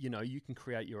where, you know, you can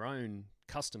create your own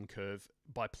custom curve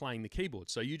by playing the keyboard.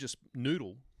 So you just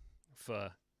noodle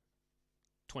for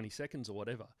 20 seconds or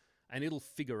whatever, and it'll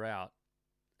figure out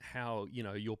how, you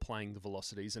know, you're playing the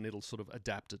velocities, and it'll sort of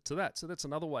adapt it to that. So that's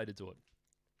another way to do it.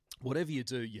 Whatever you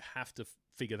do, you have to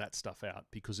figure that stuff out,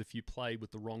 because if you play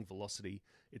with the wrong velocity,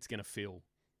 it's going to feel,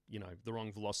 you know, the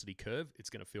wrong velocity curve, it's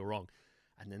going to feel wrong.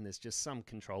 And then there's just some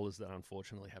controllers that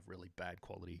unfortunately have really bad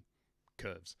quality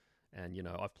curves. And, you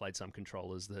know, I've played some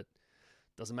controllers that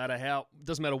doesn't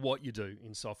matter what you do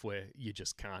in software, you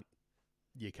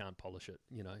can't polish it,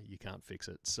 you know, you can't fix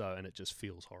it. So, and it just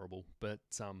feels horrible. But,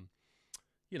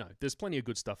 you know, there's plenty of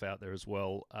good stuff out there as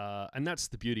well. And that's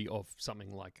the beauty of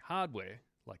something like hardware,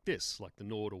 like this, like the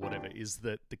Nord or whatever, is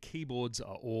that the keyboards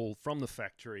are all from the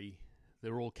factory.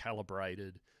 They're all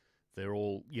calibrated. They're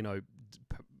all, you know,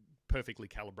 perfectly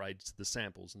calibrated to the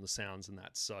samples and the sounds and that.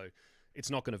 So it's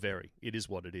not going to vary. It is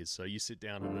what it is. So you sit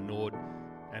down on a Nord,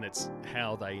 and it's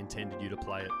how they intended you to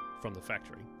play it from the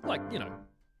factory. Like, you know,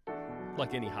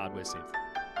 like any hardware synth.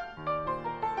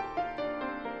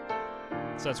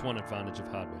 So that's one advantage of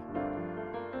hardware.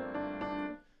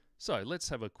 So let's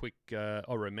have a quick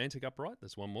romantic upright.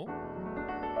 There's one more.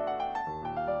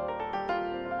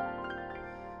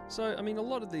 So, I mean, a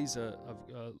lot of these are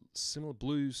similar.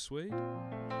 Blue Suede.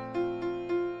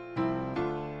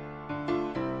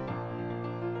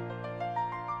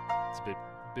 It's a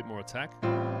bit more attack.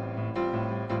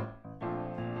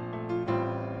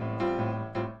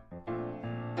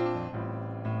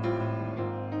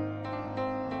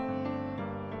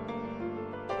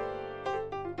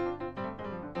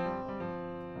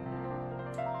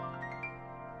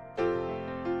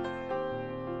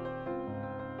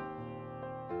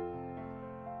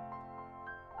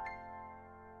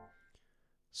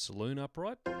 Saloon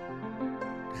upright.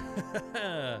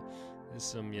 There's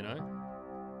some, you know.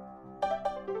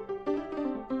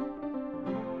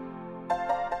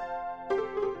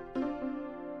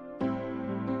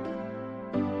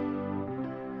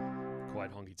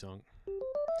 Quite honky tonk.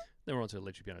 Then we're on to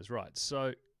electric pianos. Right,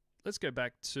 so let's go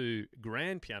back to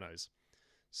grand pianos.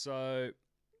 So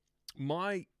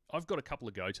I've got a couple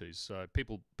of go-tos. So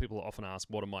people often ask,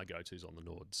 what are my go-tos on the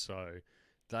Nord? So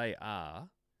they are...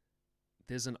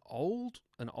 There's an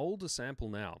older sample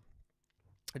now.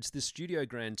 It's the Studio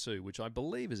Grand 2, which I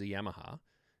believe is a Yamaha.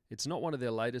 It's not one of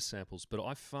their latest samples, but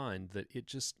I find that it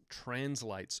just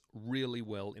translates really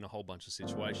well in a whole bunch of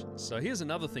situations. So here's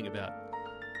another thing about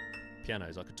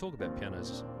pianos. I could talk about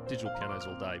pianos, digital pianos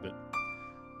all day, but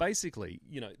basically,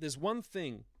 you know, there's one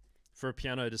thing for a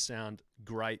piano to sound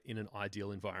great in an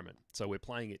ideal environment. So we're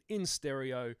playing it in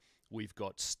stereo. We've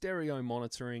got stereo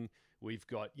monitoring. We've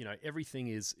got, you know, everything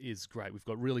is great. We've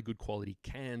got really good quality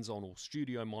cans on, or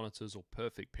studio monitors, or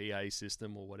perfect PA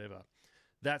system, or whatever.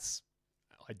 That's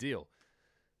ideal.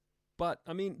 But,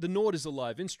 I mean, the Nord is a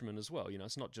live instrument as well. You know,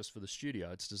 it's not just for the studio.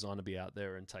 It's designed to be out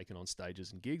there and taken on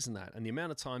stages and gigs and that. And the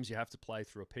amount of times you have to play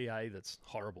through a PA that's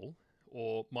horrible,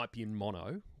 or might be in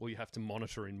mono, or you have to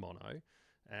monitor in mono,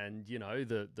 and, you know,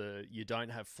 you don't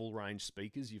have full range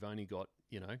speakers. You've only got,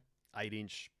 you know,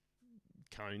 8-inch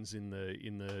cones in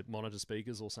the monitor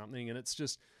speakers or something, and it's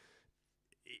just,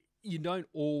 you don't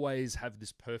always have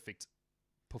this perfect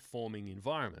performing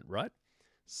environment, right?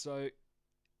 So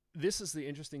this is the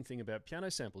interesting thing about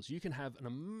piano samples. You can have an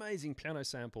amazing piano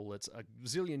sample that's a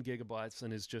zillion gigabytes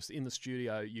and is just in the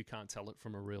studio. You can't tell it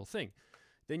from a real thing.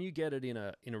 Then you get it in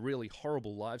a really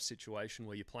horrible live situation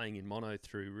where you're playing in mono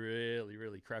through really,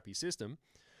 really crappy system,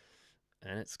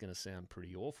 and it's going to sound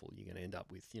pretty awful. You're going to end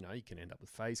up with, you know, you can end up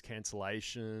with phase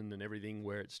cancellation and everything,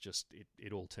 where it's just,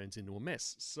 it all turns into a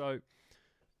mess. So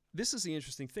this is the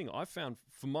interesting thing. I found,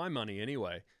 for my money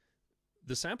anyway,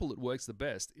 the sample that works the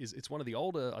best is, it's one of the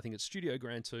older, I think it's Studio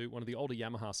Grand 2, one of the older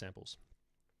Yamaha samples.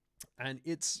 And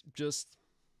it's just,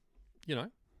 you know,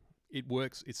 it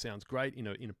works, it sounds great in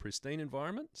a pristine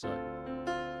environment. So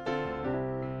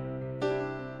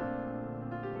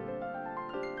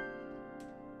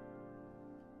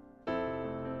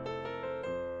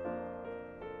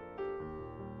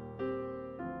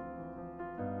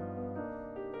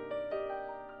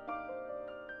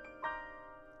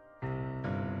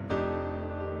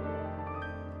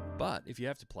but if you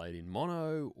have to play it in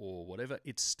mono or whatever,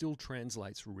 it still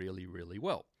translates really, really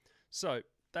well. So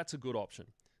that's a good option.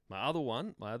 My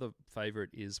other favorite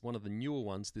is one of the newer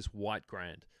ones, this White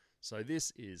Grand. So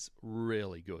this is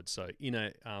really good. So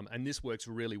and this works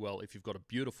really well if you've got a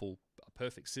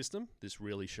perfect system. This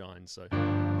really shines. So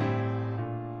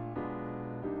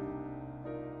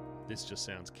this just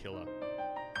sounds killer.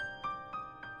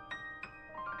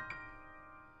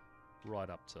 Right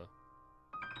up to,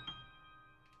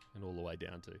 and all the way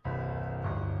down to,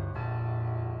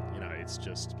 you know,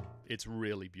 it's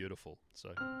really beautiful.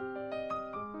 So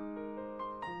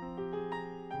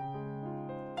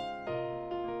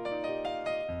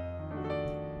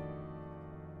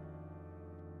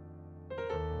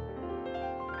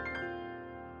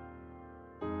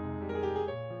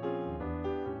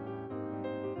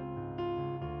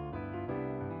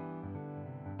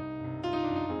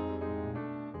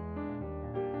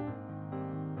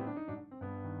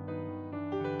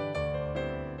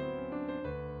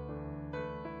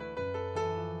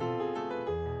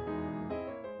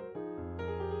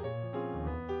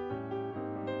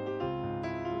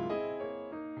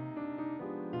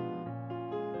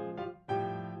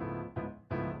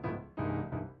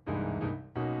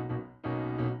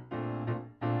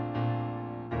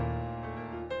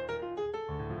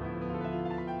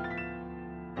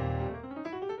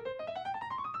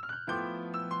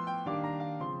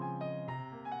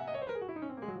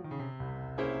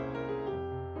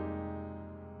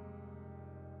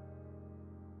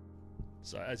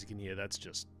So as you can hear, it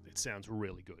sounds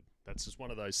really good. that's just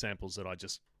one of those samples that I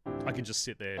can just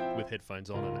sit there with headphones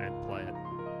on and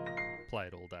play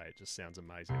it all day. It just sounds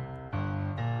amazing.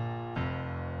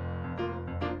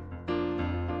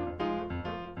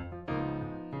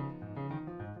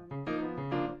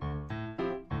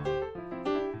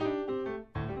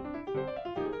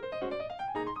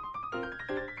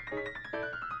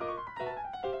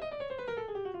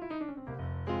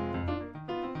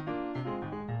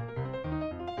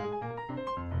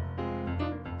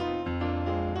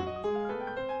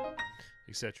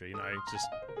 Etc. You know,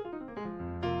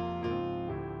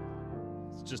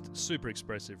 it's just super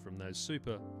expressive from those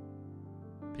super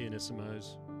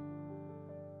pianissimos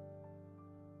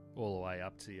all the way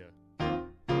up to your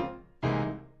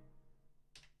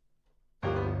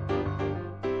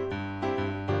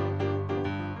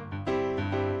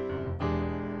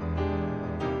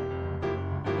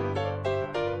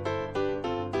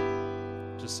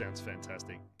just sounds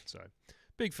fantastic. So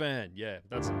big fan, yeah,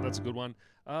 that's a good one.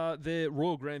 Their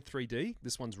Royal Grand 3D,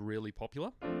 this one's really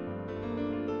popular.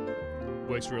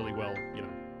 Works really well, you know,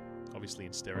 obviously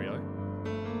in stereo.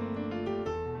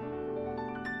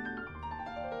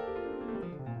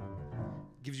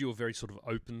 Gives you a very sort of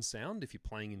open sound if you're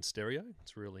playing in stereo.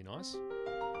 It's really nice.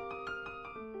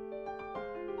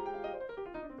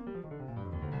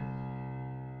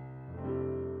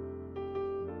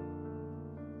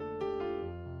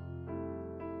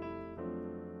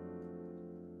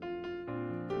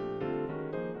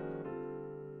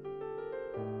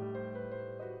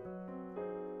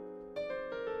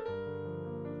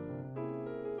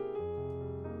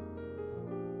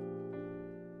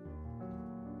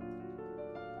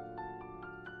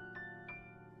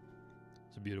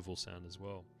 It's a beautiful sound as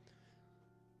well.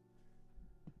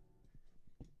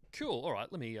 Cool. All right,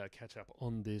 let me catch up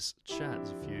on this chat.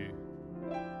 There's a few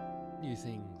new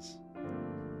things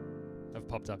have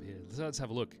popped up here. Let's have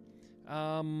a look.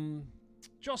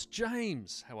 Josh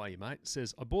James, how are you, mate?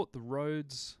 Says, I bought the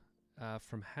Rhodes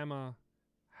from Hammer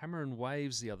and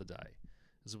Waves the other day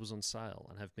as it was on sale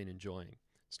and have been enjoying.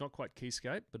 It's not quite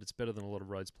Keyscape, but it's better than a lot of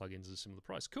Rhodes plugins at a similar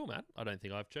price. Cool, man. I don't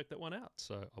think I've checked that one out,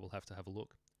 so I will have to have a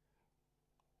look.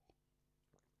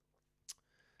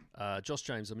 Josh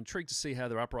James, I'm intrigued to see how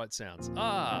their upright sounds.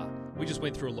 We just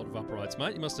went through a lot of uprights,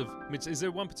 mate. You must have... Is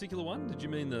there one particular one? Did you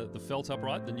mean the felt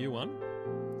upright, the new one?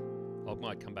 I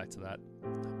might come back to that.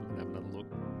 We can have another look.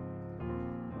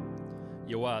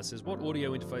 Yoa says, what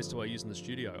audio interface do I use in the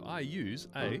studio? I use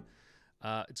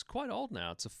it's quite old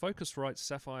now. It's a Focusrite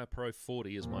Sapphire Pro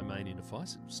 40 as my main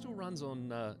interface. It still runs on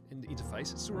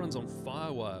interface. It still runs on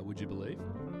Firewire, would you believe?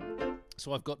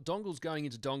 So I've got dongles going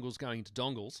into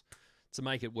dongles to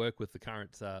make it work with the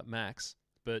current Macs.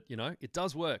 But, you know, it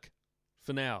does work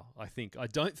for now, I think. I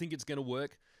don't think it's going to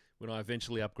work when I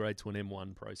eventually upgrade to an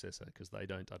M1 processor, because I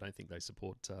don't think they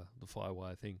support the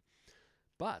Firewire thing.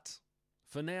 But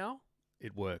for now,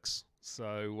 it works.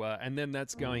 So, and then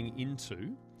that's going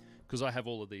into, because I have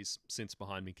all of these synths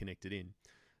behind me connected in,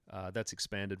 that's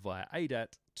expanded via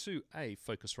ADAT to a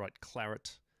Focusrite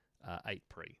Claret 8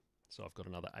 pre. So I've got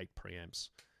another 8 preamps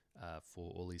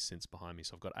for all these synths behind me.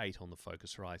 So I've got 8 on the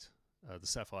Focusrite, the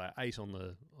Sapphire 8 on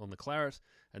the Claret,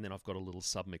 and then I've got a little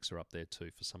submixer up there too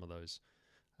for some of those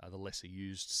the lesser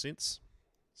used synths.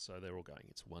 So they're all going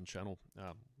into one channel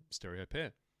stereo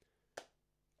pair.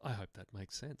 I hope that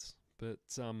makes sense. But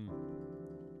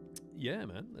yeah,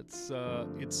 man,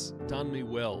 it's done me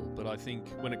well. But I think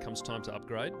when it comes time to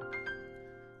upgrade,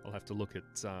 I'll have to look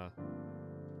at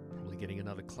probably getting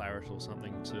another Claret or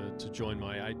something to join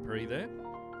my 8 pre there.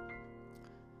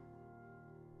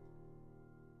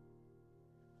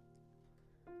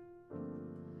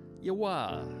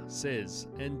 Yawa says,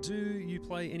 and do you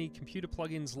play any computer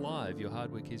plugins live? Your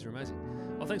hardware keys are amazing.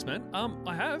 Oh, thanks, man.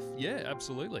 I have. Yeah,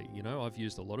 absolutely. You know, I've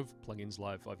used a lot of plugins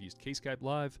live. I've used Keyscape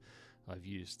live. I've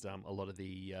used a lot of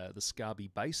the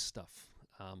Scarby bass stuff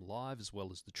live, as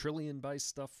well as the Trillion bass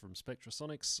stuff from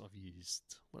Spectrasonics. I've used...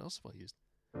 What else have I used?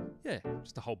 Yeah,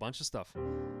 just a whole bunch of stuff.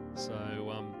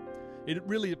 So it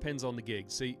really depends on the gig.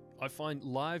 See, I find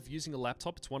live using a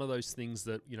laptop, it's one of those things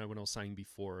that, you know, when I was saying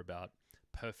before about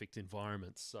perfect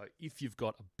environments. So if you've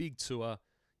got a big tour,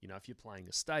 you know, if you're playing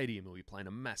a stadium or you're playing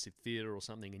a massive theater or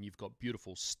something, and you've got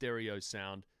beautiful stereo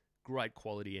sound, great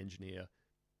quality engineer,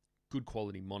 good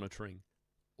quality monitoring,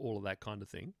 all of that kind of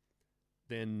thing,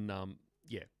 then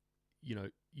yeah, you know,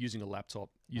 using a laptop,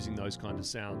 using those kind of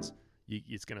sounds,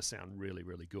 it's going to sound really,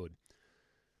 really good.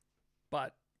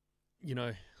 But you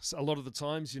know, a lot of the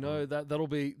times, you know, that'll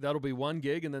be one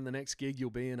gig, and then the next gig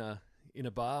you'll be in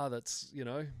a bar that's, you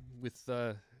know, with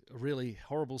really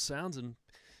horrible sounds, and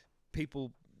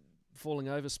people falling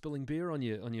over, spilling beer on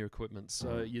your equipment.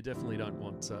 So you definitely don't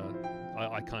want.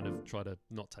 I kind of try to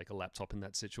not take a laptop in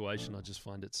that situation. I just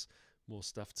find it's more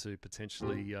stuff to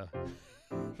potentially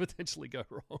potentially go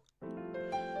wrong.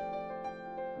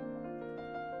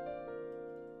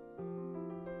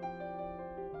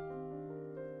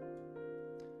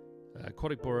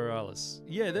 Aquatic Borealis.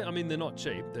 Yeah, I mean, they're not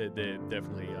cheap. They're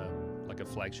definitely like a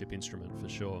flagship instrument for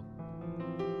sure.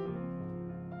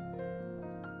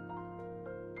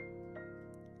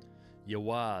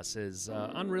 Yawa says,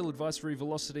 Unreal Advisory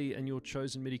Velocity and your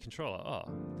chosen MIDI controller. Oh,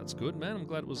 that's good, man. I'm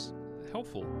glad it was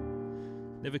helpful.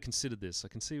 Never considered this. I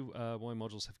can see why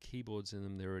modules have keyboards in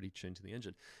them. They're already tuned to the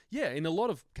engine. Yeah, in a lot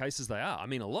of cases they are. I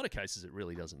mean, a lot of cases it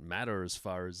really doesn't matter as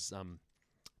far as...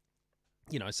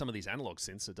 you know, some of these analog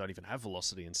synths that don't even have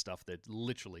velocity and stuff, they're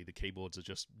literally, the keyboards are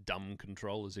just dumb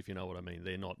controllers, if you know what I mean.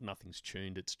 They're not, nothing's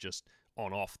tuned, it's just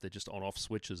on-off. They're just on-off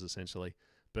switches, essentially.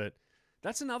 But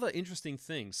that's another interesting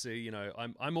thing. See, you know,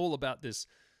 I'm all about this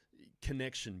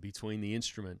connection between the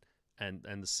instrument and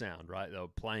the sound, right? They're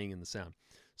playing and the sound.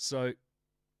 So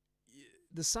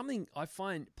there's something I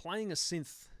find playing a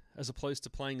synth as opposed to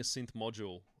playing a synth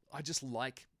module, I just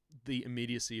like the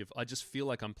immediacy of, I just feel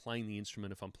like I'm playing the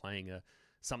instrument if I'm playing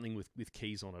something with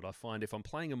keys on it. I find if I'm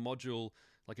playing a module,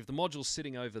 like if the module's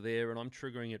sitting over there and I'm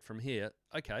triggering it from here,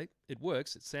 okay, it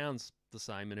works, it sounds the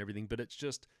same and everything, but it's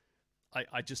just,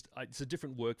 it's a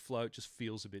different workflow. It just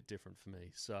feels a bit different for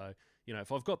me. So, you know,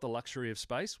 if I've got the luxury of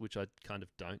space, which I kind of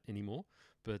don't anymore,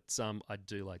 but I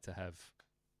do like to have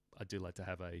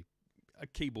a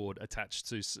keyboard attached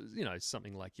to, you know,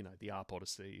 something like, you know, the ARP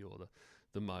Odyssey or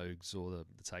the Moogs or the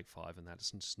Take 5 and that.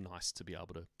 It's just nice to be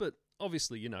able to, but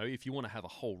obviously, you know, if you want to have a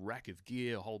whole rack of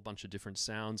gear, a whole bunch of different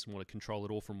sounds and want to control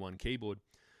it all from one keyboard,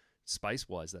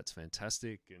 space-wise, that's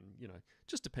fantastic. And, you know,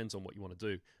 just depends on what you want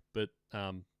to do. But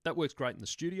that works great in the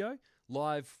studio.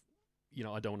 Live, you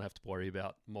know, I don't want to have to worry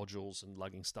about modules and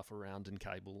lugging stuff around and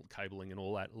cabling and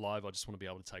all that. Live, I just want to be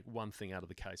able to take one thing out of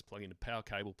the case, plug in a power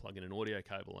cable, plug in an audio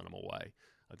cable, and I'm away.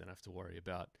 I don't have to worry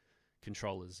about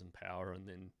controllers and power and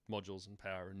then modules and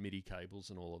power and MIDI cables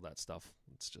and all of that stuff.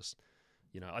 It's just,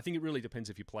 you know, I think it really depends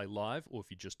if you play live or if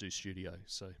you just do studio.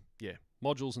 So yeah,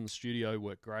 modules in the studio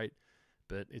work great,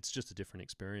 but it's just a different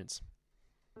experience.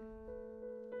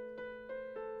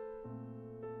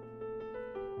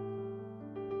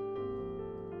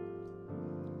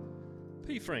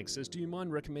 P. Frank says, do you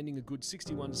mind recommending a good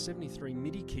 61 to 73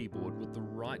 MIDI keyboard with the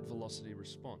right velocity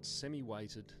response?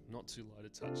 Semi-weighted, not too light a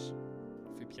touch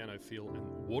for piano feel and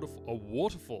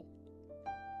waterfall.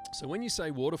 So when you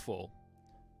say waterfall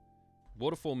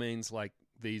means like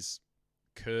these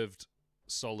curved,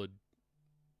 solid,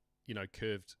 you know,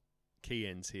 curved key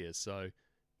ends here. So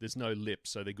there's no lip,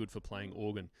 so they're good for playing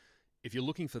organ. If you're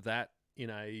looking for that in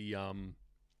a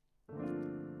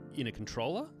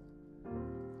controller,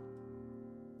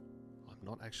 I'm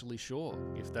not actually sure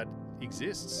if that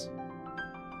exists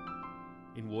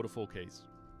in waterfall keys.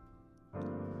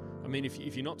 I mean,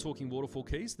 if you're not talking waterfall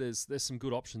keys, there's some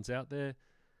good options out there.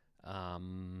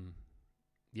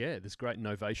 Yeah, there's great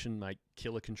Novation make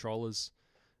killer controllers.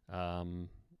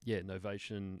 Yeah,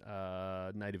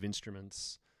 Novation, Native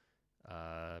Instruments.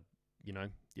 You know,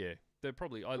 yeah, they're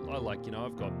probably, I like, you know,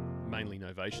 I've got mainly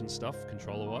Novation stuff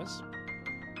controller-wise.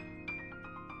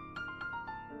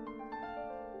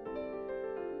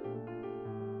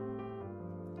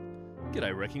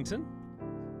 G'day, Reckington.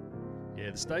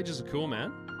 Yeah, the stages are cool,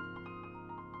 man.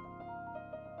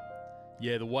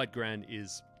 Yeah, the White Grand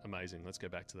is amazing. Let's go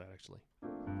back to that, actually.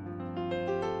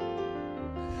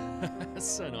 That's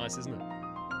so nice, isn't it?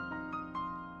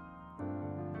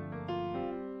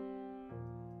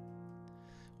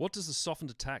 What does the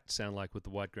softened attack sound like with the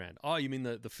White Grand? Oh, you mean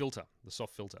the filter, the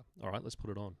soft filter. All right, let's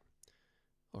put it on.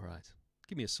 All right,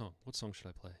 give me a song. What song should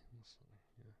I play?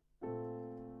 Yeah.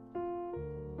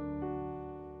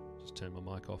 Just turn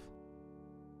my mic off.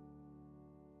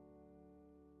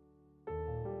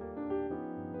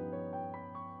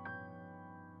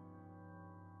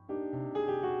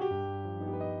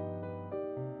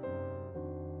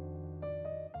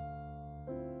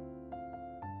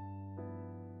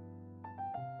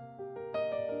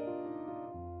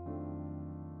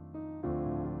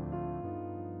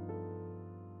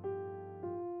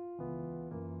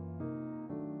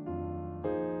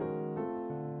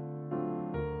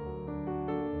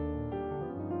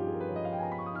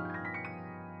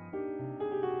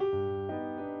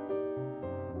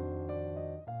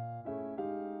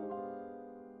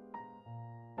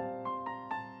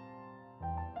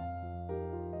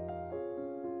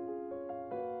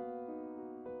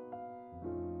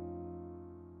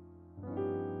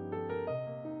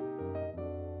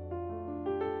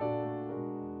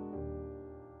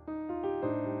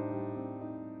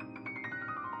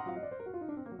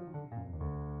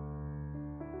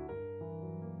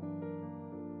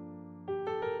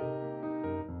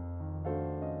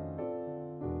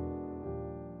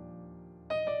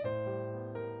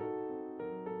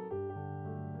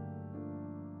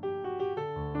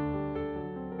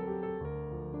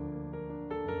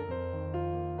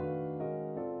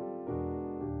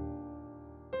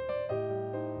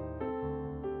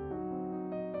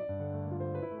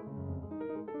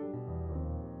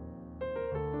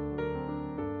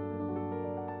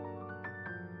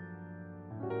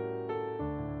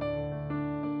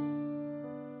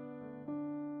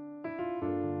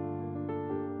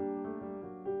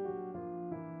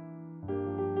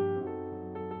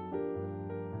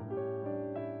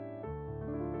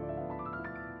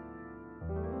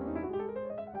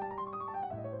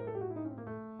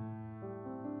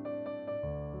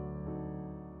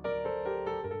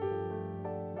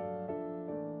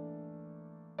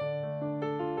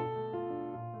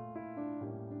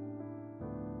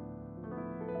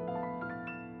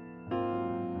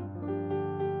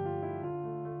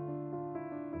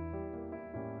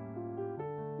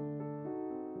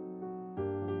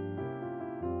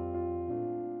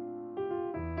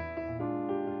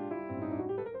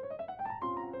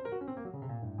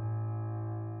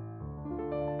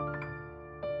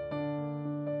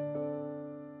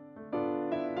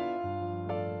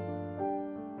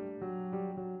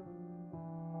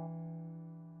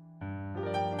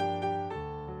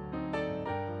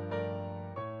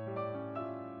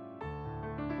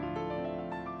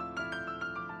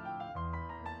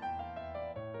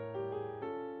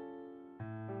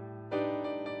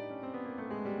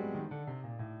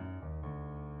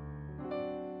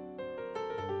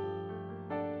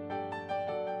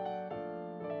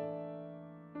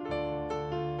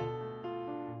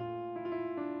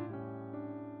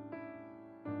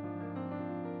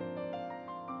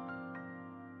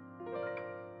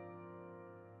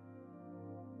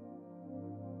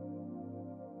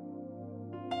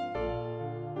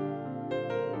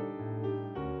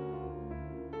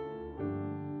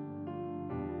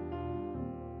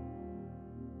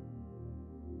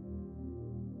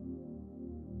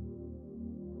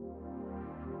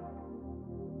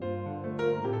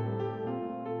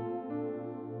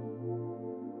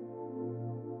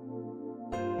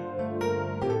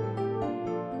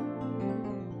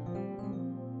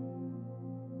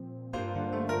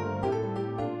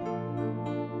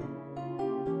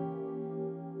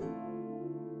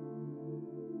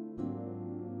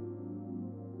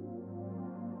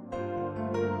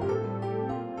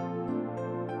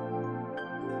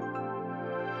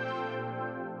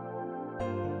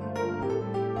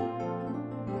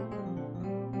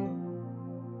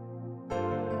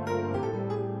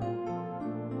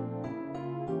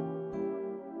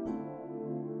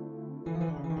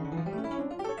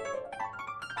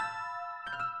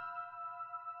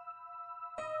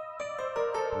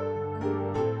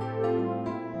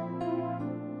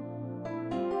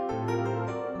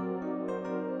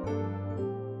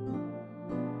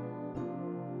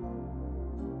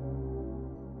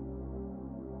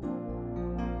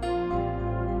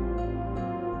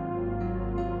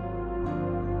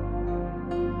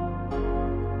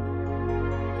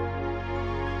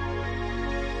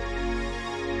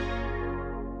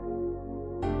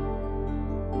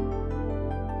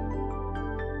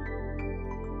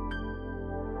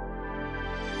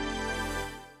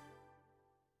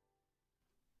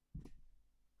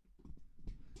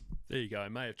 There you go. I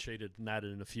may have cheated and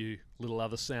added in a few little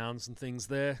other sounds and things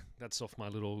there. That's off my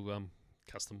little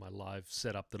custom, my live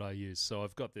setup that I use. So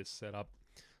I've got this set up.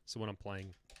 So when I'm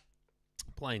playing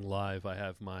live, I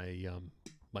have my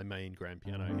my main grand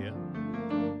piano here.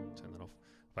 Turn that off.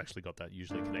 I've actually got that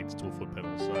usually connected to a foot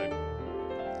pedal. So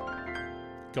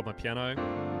got my piano.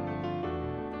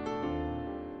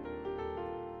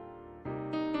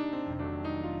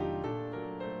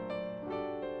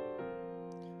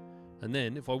 And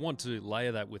then if I want to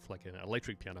layer that with like an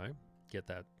electric piano, get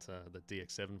that the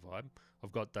DX7 vibe,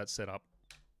 I've got that set up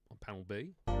on panel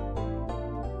B. So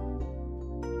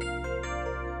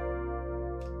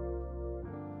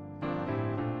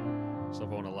if I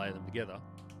want to layer them together,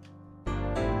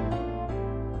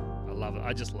 I love it.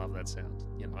 I just love that sound.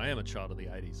 You know, I am a child of the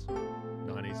 80s,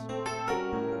 90s.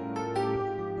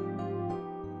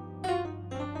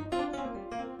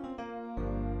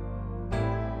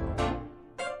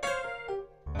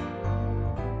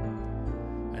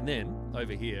 And then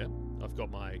over here, I've got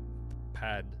my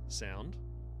pad sound.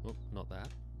 Oh, not that.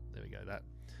 There we go, that.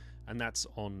 And that's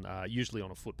on usually on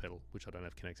a foot pedal, which I don't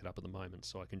have connected up at the moment,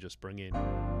 so I can just bring in.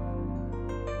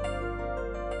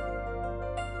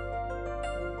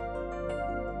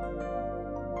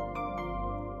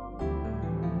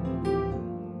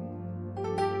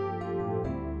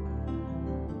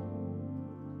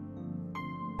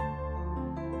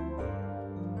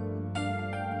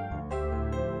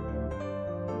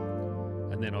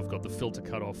 And then I've got the filter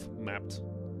cutoff mapped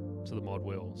to the mod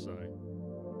wheel, so.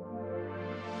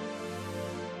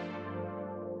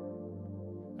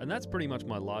 And that's pretty much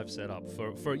my live setup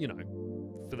for you know,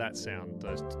 for that sound,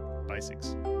 those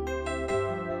basics.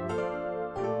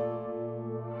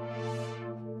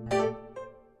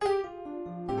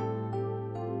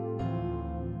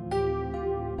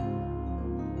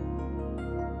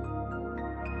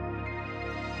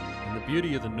 And the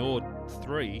beauty of the Nord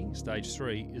 3, stage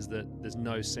 3, is that there's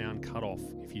no sound cutoff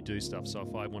if you do stuff. So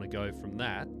if I want to go from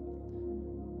that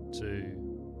to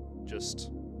just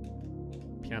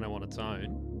piano on its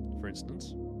own, for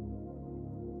instance.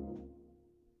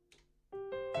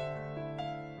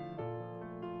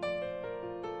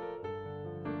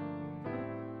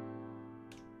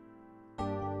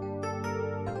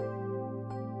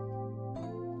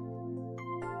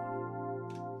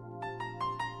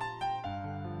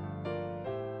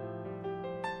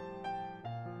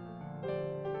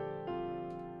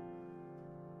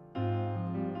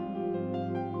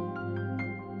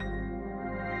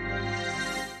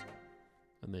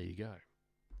 And there you go.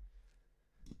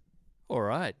 All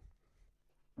right.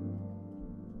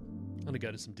 I'm going to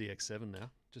go to some DX7 now,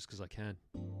 just because I can.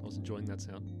 I was enjoying that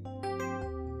sound.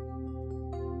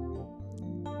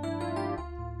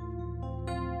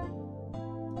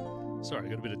 Sorry,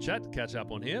 got a bit of chat to catch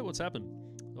up on here. What's happened?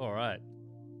 All right.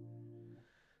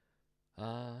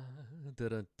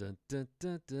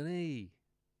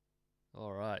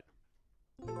 All right.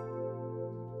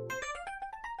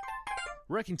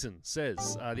 Reckington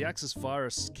says, the Axis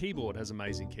Virus keyboard has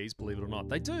amazing keys, believe it or not.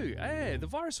 They do. Hey, the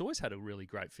Virus always had a really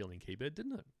great feeling keyboard,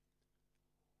 didn't it?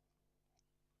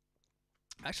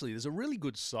 Actually, there's a really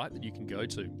good site that you can go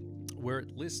to where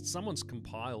it lists, someone's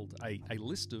compiled a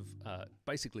list of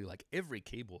basically like every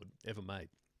keyboard ever made,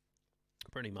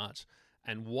 pretty much,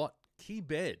 and what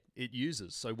keybed it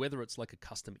uses. So whether it's like a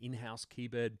custom in-house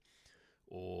keybed,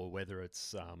 or whether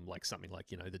it's like something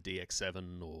like, you know, the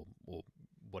DX7 or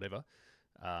whatever,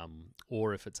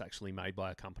 or if it's actually made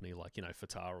by a company like, you know,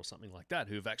 Fatar or something like that,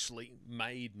 who've actually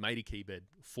made a keybed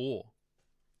for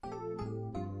a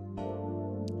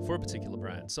particular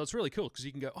brand. So it's really cool because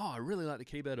you can go, oh, I really like the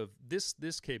keybed of this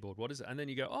keyboard. What is it? And then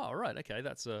you go, oh, right, okay,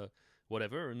 that's a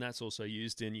whatever, and that's also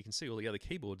used in. You can see all the other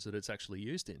keyboards that it's actually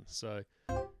used in. So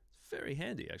it's very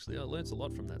handy, actually. I learned a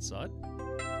lot from that site.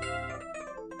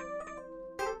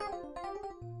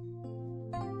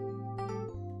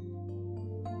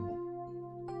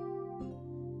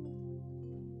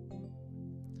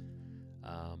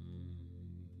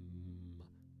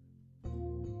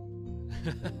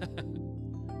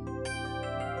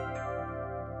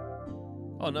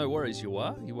 Oh, no worries, you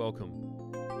are. You're welcome.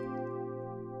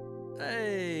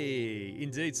 Hey,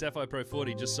 indeed, Sapphire Pro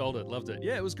 40 just sold it. Loved it.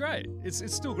 Yeah, it was great. It's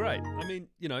still great. I mean,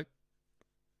 you know,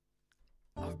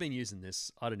 I've been using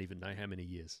this, I don't even know how many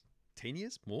years. 10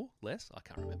 years? More? Less? I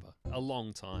can't remember. A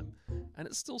long time. And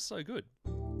it's still so good.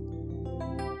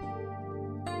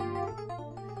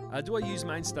 Do I use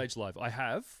MainStage Live?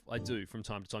 I do from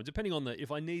time to time, depending on if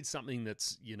I need something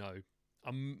that's, you know,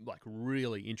 like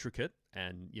really intricate,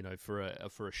 and you know, for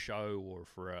a show or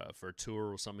for a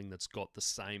tour or something that's got the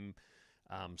same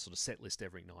sort of set list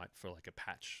every night for like a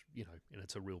patch, you know, and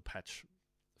it's a real patch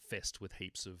infest with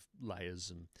heaps of layers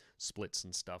and splits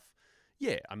and stuff.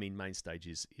 Yeah, I mean, Mainstage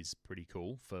is pretty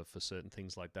cool for certain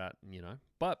things like that, you know.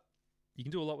 But you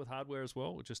can do a lot with hardware as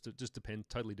well. It just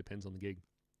totally depends on the gig.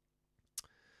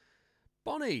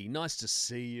 Bonnie, nice to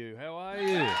see you. How are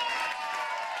you?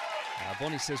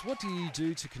 Bonnie says, what do you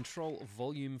do to control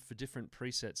volume for different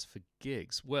presets for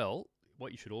gigs? Well,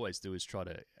 what you should always do is try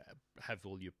to have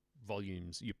all your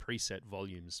volumes, your preset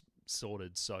volumes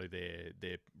sorted so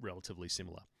they're relatively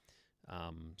similar.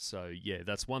 So yeah,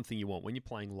 that's one thing you want. When you're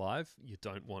playing live, you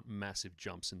don't want massive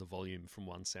jumps in the volume from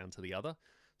one sound to the other.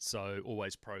 So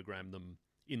always program them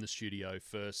in the studio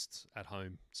first at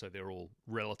home so they're all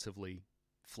relatively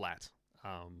flat,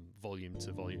 volume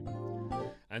to volume.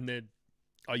 And then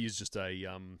I use just a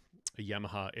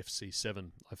Yamaha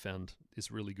FC7 I found is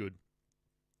really good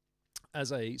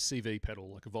as a CV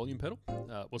pedal, like a volume pedal.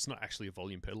 Well, it's not actually a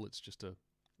volume pedal. It's just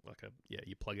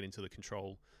you plug it into the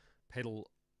control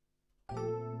pedal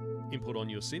input on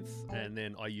your synth, and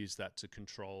then I use that to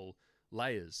control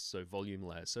layers, so volume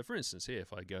layers. So for instance, here,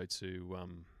 if I go to,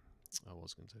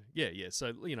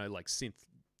 so, you know, like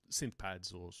synth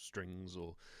pads or strings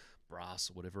or brass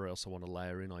or whatever else I want to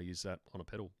layer in, I use that on a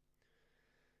pedal.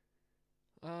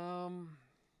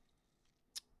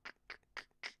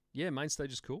 Yeah,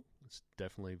 Mainstage is cool. It's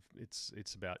definitely,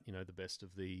 it's about, you know, the best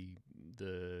of the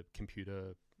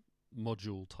computer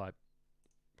module type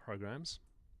programs.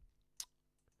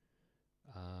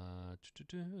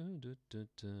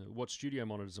 What studio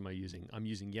monitors am I using? I'm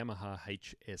using Yamaha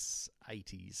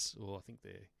HS80s, or I think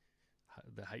they're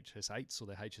the HS8s or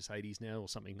the HS80s now, or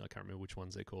something. I can't remember which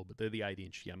ones they're called, but they're the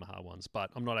 8-inch Yamaha ones. But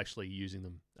I'm not actually using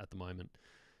them at the moment.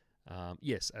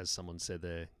 Yes, as someone said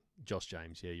there, Josh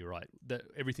James, yeah, you're right.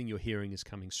 Everything you're hearing is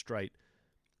coming straight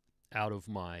out of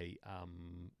my...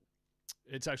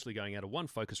 it's actually going out of one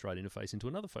Focusrite interface into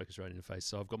another Focusrite interface.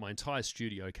 So I've got my entire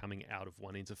studio coming out of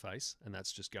one interface, and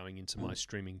that's just going into my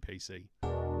streaming PC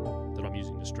that I'm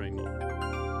using to stream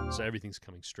on. So everything's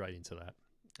coming straight into that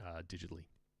digitally.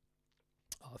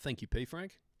 Oh, thank you, P.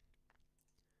 Frank.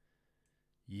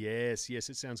 Yes,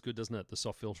 it sounds good, doesn't it? The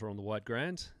soft filter on the White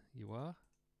Grand. You are.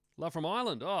 Love from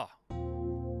Ireland. Oh,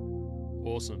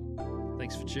 awesome.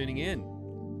 Thanks for tuning in.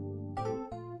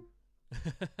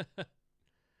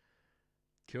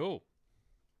 Cool.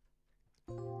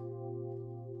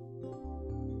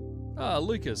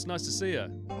 Lucas, nice to see you.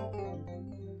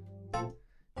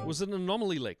 Was it an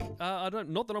anomaly lick?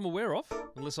 Not that I'm aware of,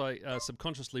 unless I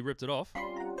subconsciously ripped it off.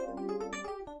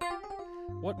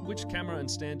 Which camera and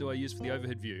stand do I use for the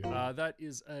overhead view? That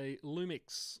is a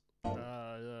Lumix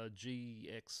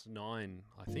GX9,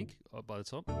 I think, by the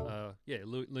top.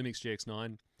 Lumix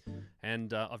GX9,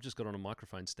 and I've just got on a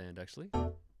microphone stand actually,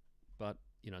 but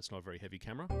you know, it's not a very heavy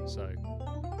camera, so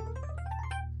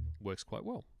works quite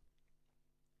well.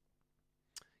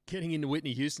 Getting into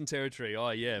Whitney Houston territory.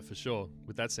 Oh yeah, for sure,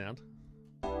 with that sound.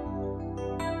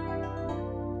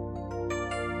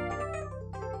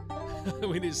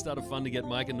 We need to start a fund to get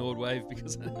Mike and Nordwave,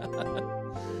 because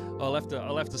I'll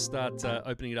have to start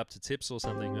opening it up to tips or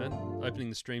something, man. Opening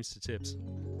the streams to tips.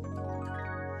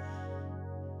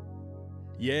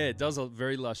 Yeah, it does a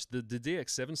very lush. The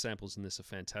DX7 samples in this are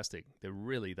fantastic. They're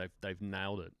really they've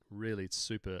nailed it. Really, it's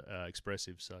super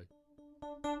expressive. So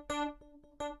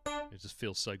it just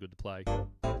feels so good to play.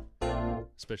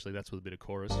 Especially that's with a bit of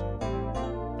chorus.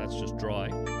 That's just dry.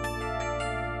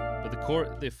 But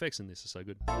the effects in this are so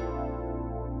good.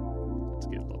 Let's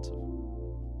get lots of.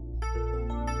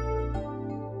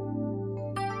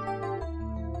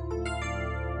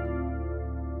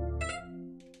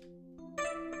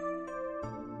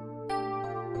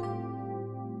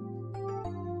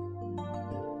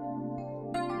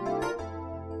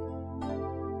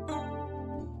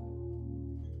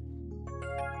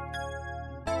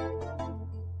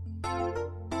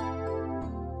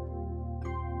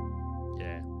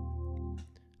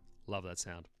 Love that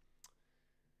sound.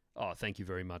 Oh, thank you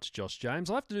very much, Josh James.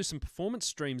 I'll have to do some performance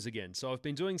streams again. So I've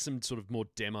been doing some sort of more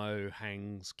demo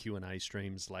hangs, Q&A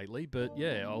streams lately. But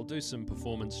yeah, I'll do some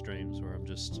performance streams where I'm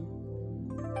just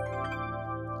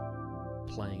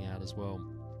playing out as well.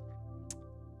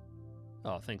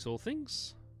 Oh, thanks, All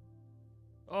Things.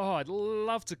 Oh, I'd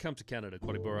love to come to Canada,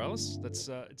 Quadric Borealis. That's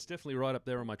it's definitely right up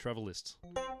there on my travel list.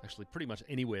 Actually, pretty much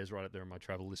anywhere's right up there on my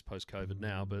travel list post-COVID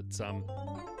now. But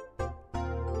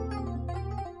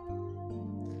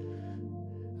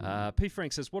P.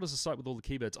 Frank says, what is the site with all the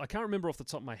keyboards? I can't remember off the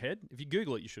top of my head. If you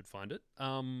Google it, you should find it.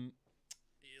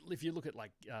 If you look at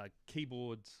like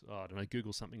keyboards, I don't know,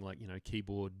 Google something like, you know,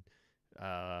 keyboard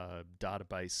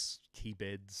database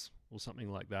keybeds or something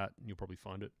like that, and you'll probably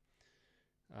find it.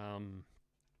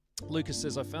 Lucas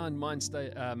says, I found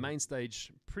main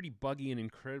stage pretty buggy and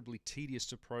incredibly tedious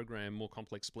to program, more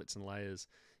complex splits and layers.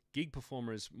 Gig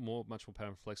Performer is much more powerful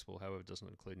and flexible, however, doesn't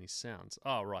include any sounds.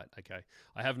 Oh, right, okay.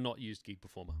 I have not used Gig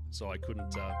Performer, so I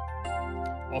couldn't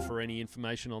offer any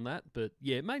information on that. But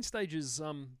yeah, main stage is,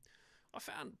 I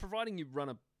found, providing you run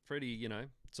a pretty,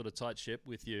 sort of tight ship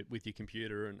with your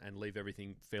computer and leave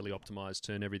everything fairly optimized,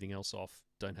 turn everything else off,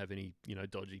 don't have any,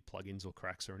 dodgy plugins or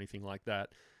cracks or anything like that.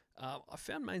 I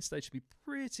found MainStage to be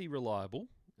pretty reliable,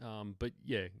 but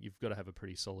yeah, you've got to have a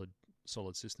pretty solid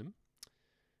system.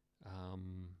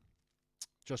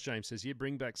 Josh James says, yeah,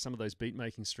 bring back some of those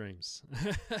beat-making streams.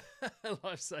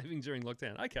 Life-saving during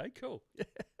lockdown. Okay, cool.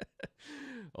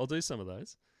 I'll do some of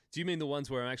those. Do you mean the ones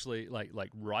where I'm actually like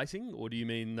writing, or do you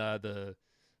mean the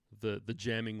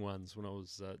jamming ones when I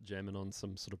was jamming on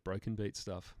some sort of broken beat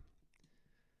stuff?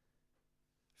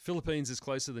 Philippines is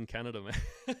closer than Canada, man.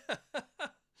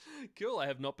 Cool. I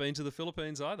have not been to the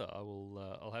Philippines either.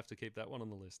 I'll have to keep that one on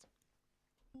the list.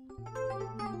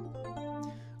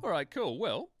 All right, cool.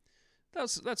 Well,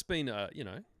 that's been I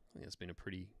think it's been a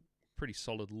pretty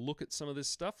solid look at some of this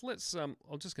stuff. Let's I'm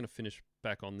just going to finish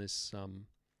back on this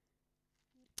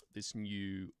this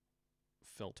new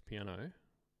felt piano.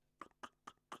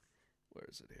 Where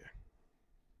is it here?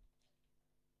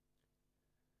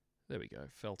 There we go.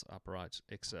 Felt Upright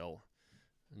XL.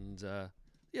 And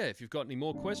yeah, if you've got any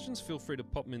more questions, feel free to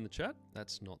pop them in the chat.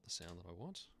 That's not the sound that I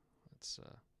want. Let's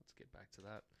get back to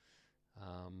that.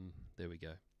 There we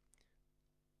go.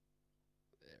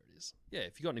 There it is. Yeah,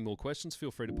 if you've got any more questions,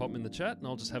 feel free to pop them in the chat, and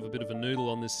I'll just have a bit of a noodle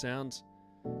on this sound.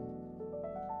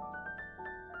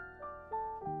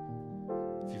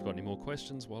 If you've got any more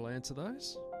questions, while I answer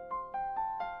those.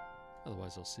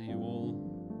 Otherwise, I'll see you all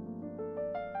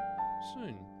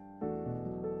soon.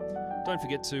 Don't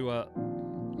forget to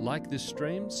like this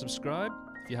stream, subscribe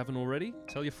if you haven't already,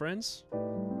 tell your friends.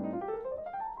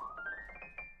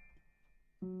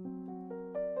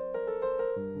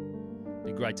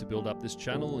 Be great to build up this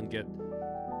channel and get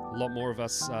a lot more of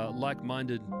us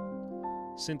like-minded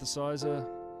synthesizer,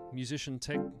 musician,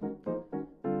 tech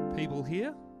people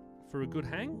here for a good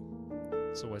hang.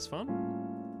 It's always fun.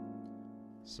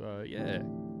 So, yeah.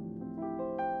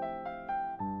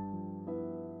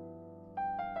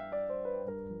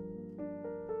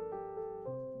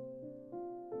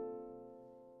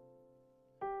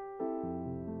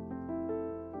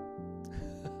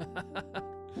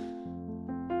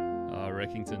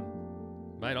 Reckington.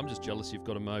 Mate, I'm just jealous you've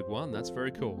got a Moog 1. That's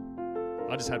very cool.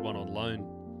 I just had one on loan.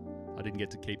 I didn't get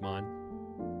to keep mine.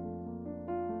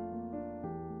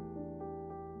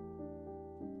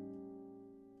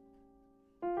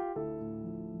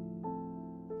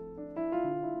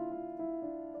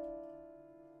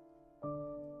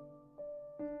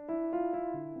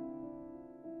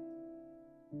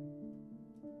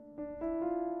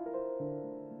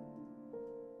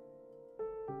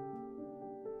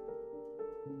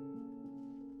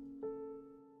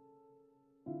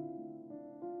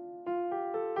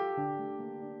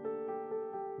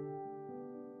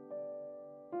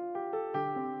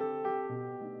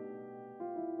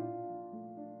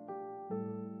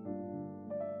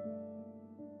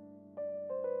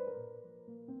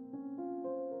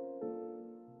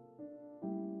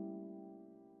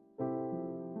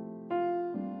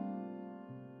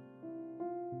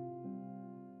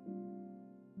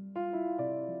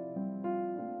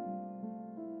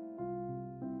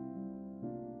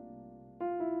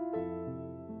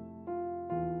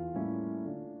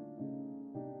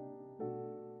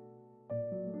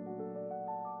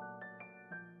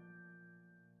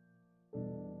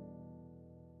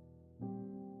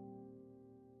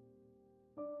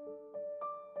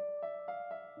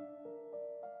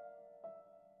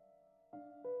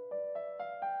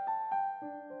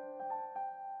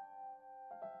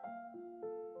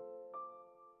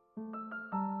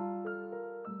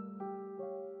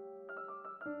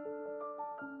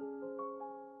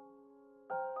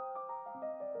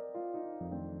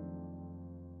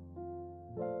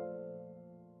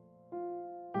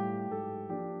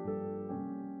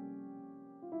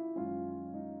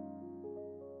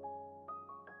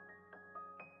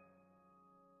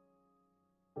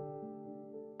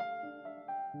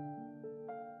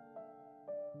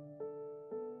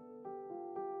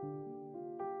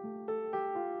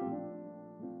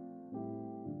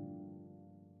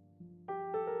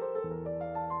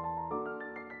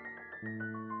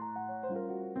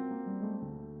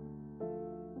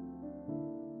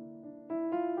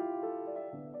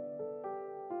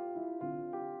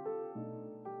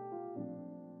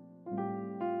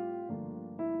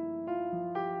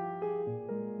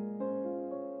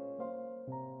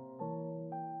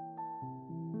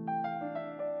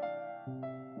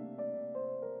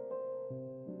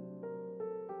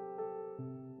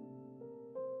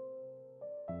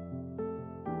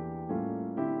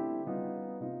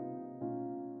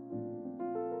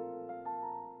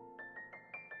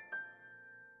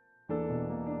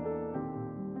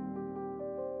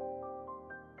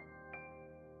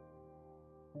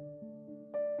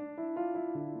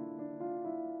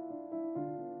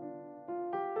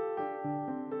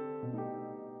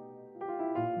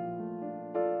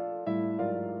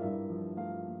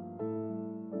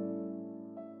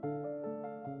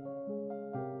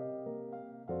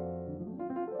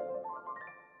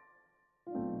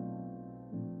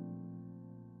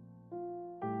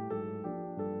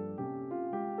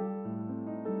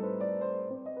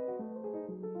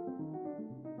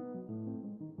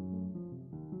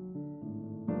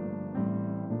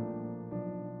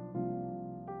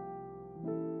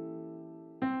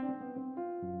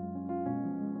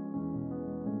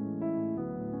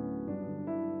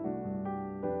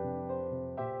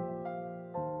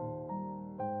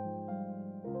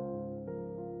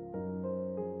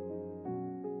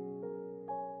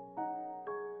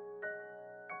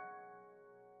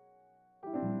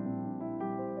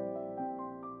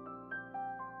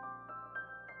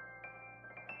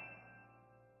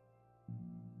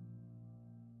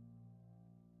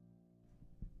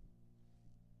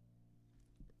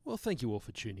 Well, thank you all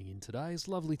for tuning in today. It's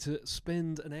lovely to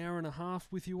spend an hour and a half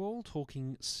with you all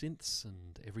talking synths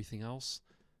and everything else.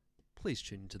 Please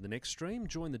tune into the next stream.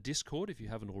 Join the Discord if you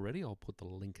haven't already. I'll put the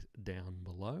link down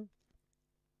below.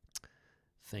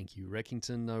 Thank you,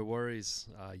 Reckington. No worries.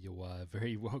 You are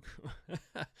very welcome.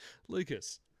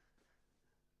 Lucas.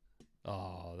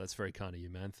 Oh, that's very kind of you,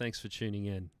 man. Thanks for tuning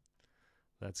in.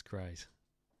 That's great.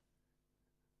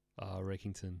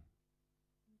 Reckington.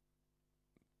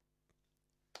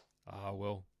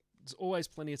 Well, there's always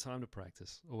plenty of time to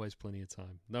practice. Always plenty of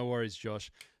time. No worries,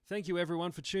 Josh. Thank you,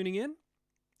 everyone, for tuning in.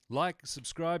 Like,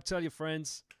 subscribe, tell your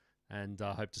friends, and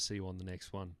I hope to see you on the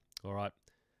next one. All right.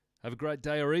 Have a great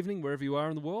day or evening wherever you are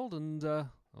in the world, and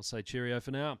I'll say cheerio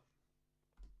for now.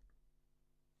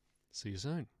 See you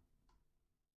soon.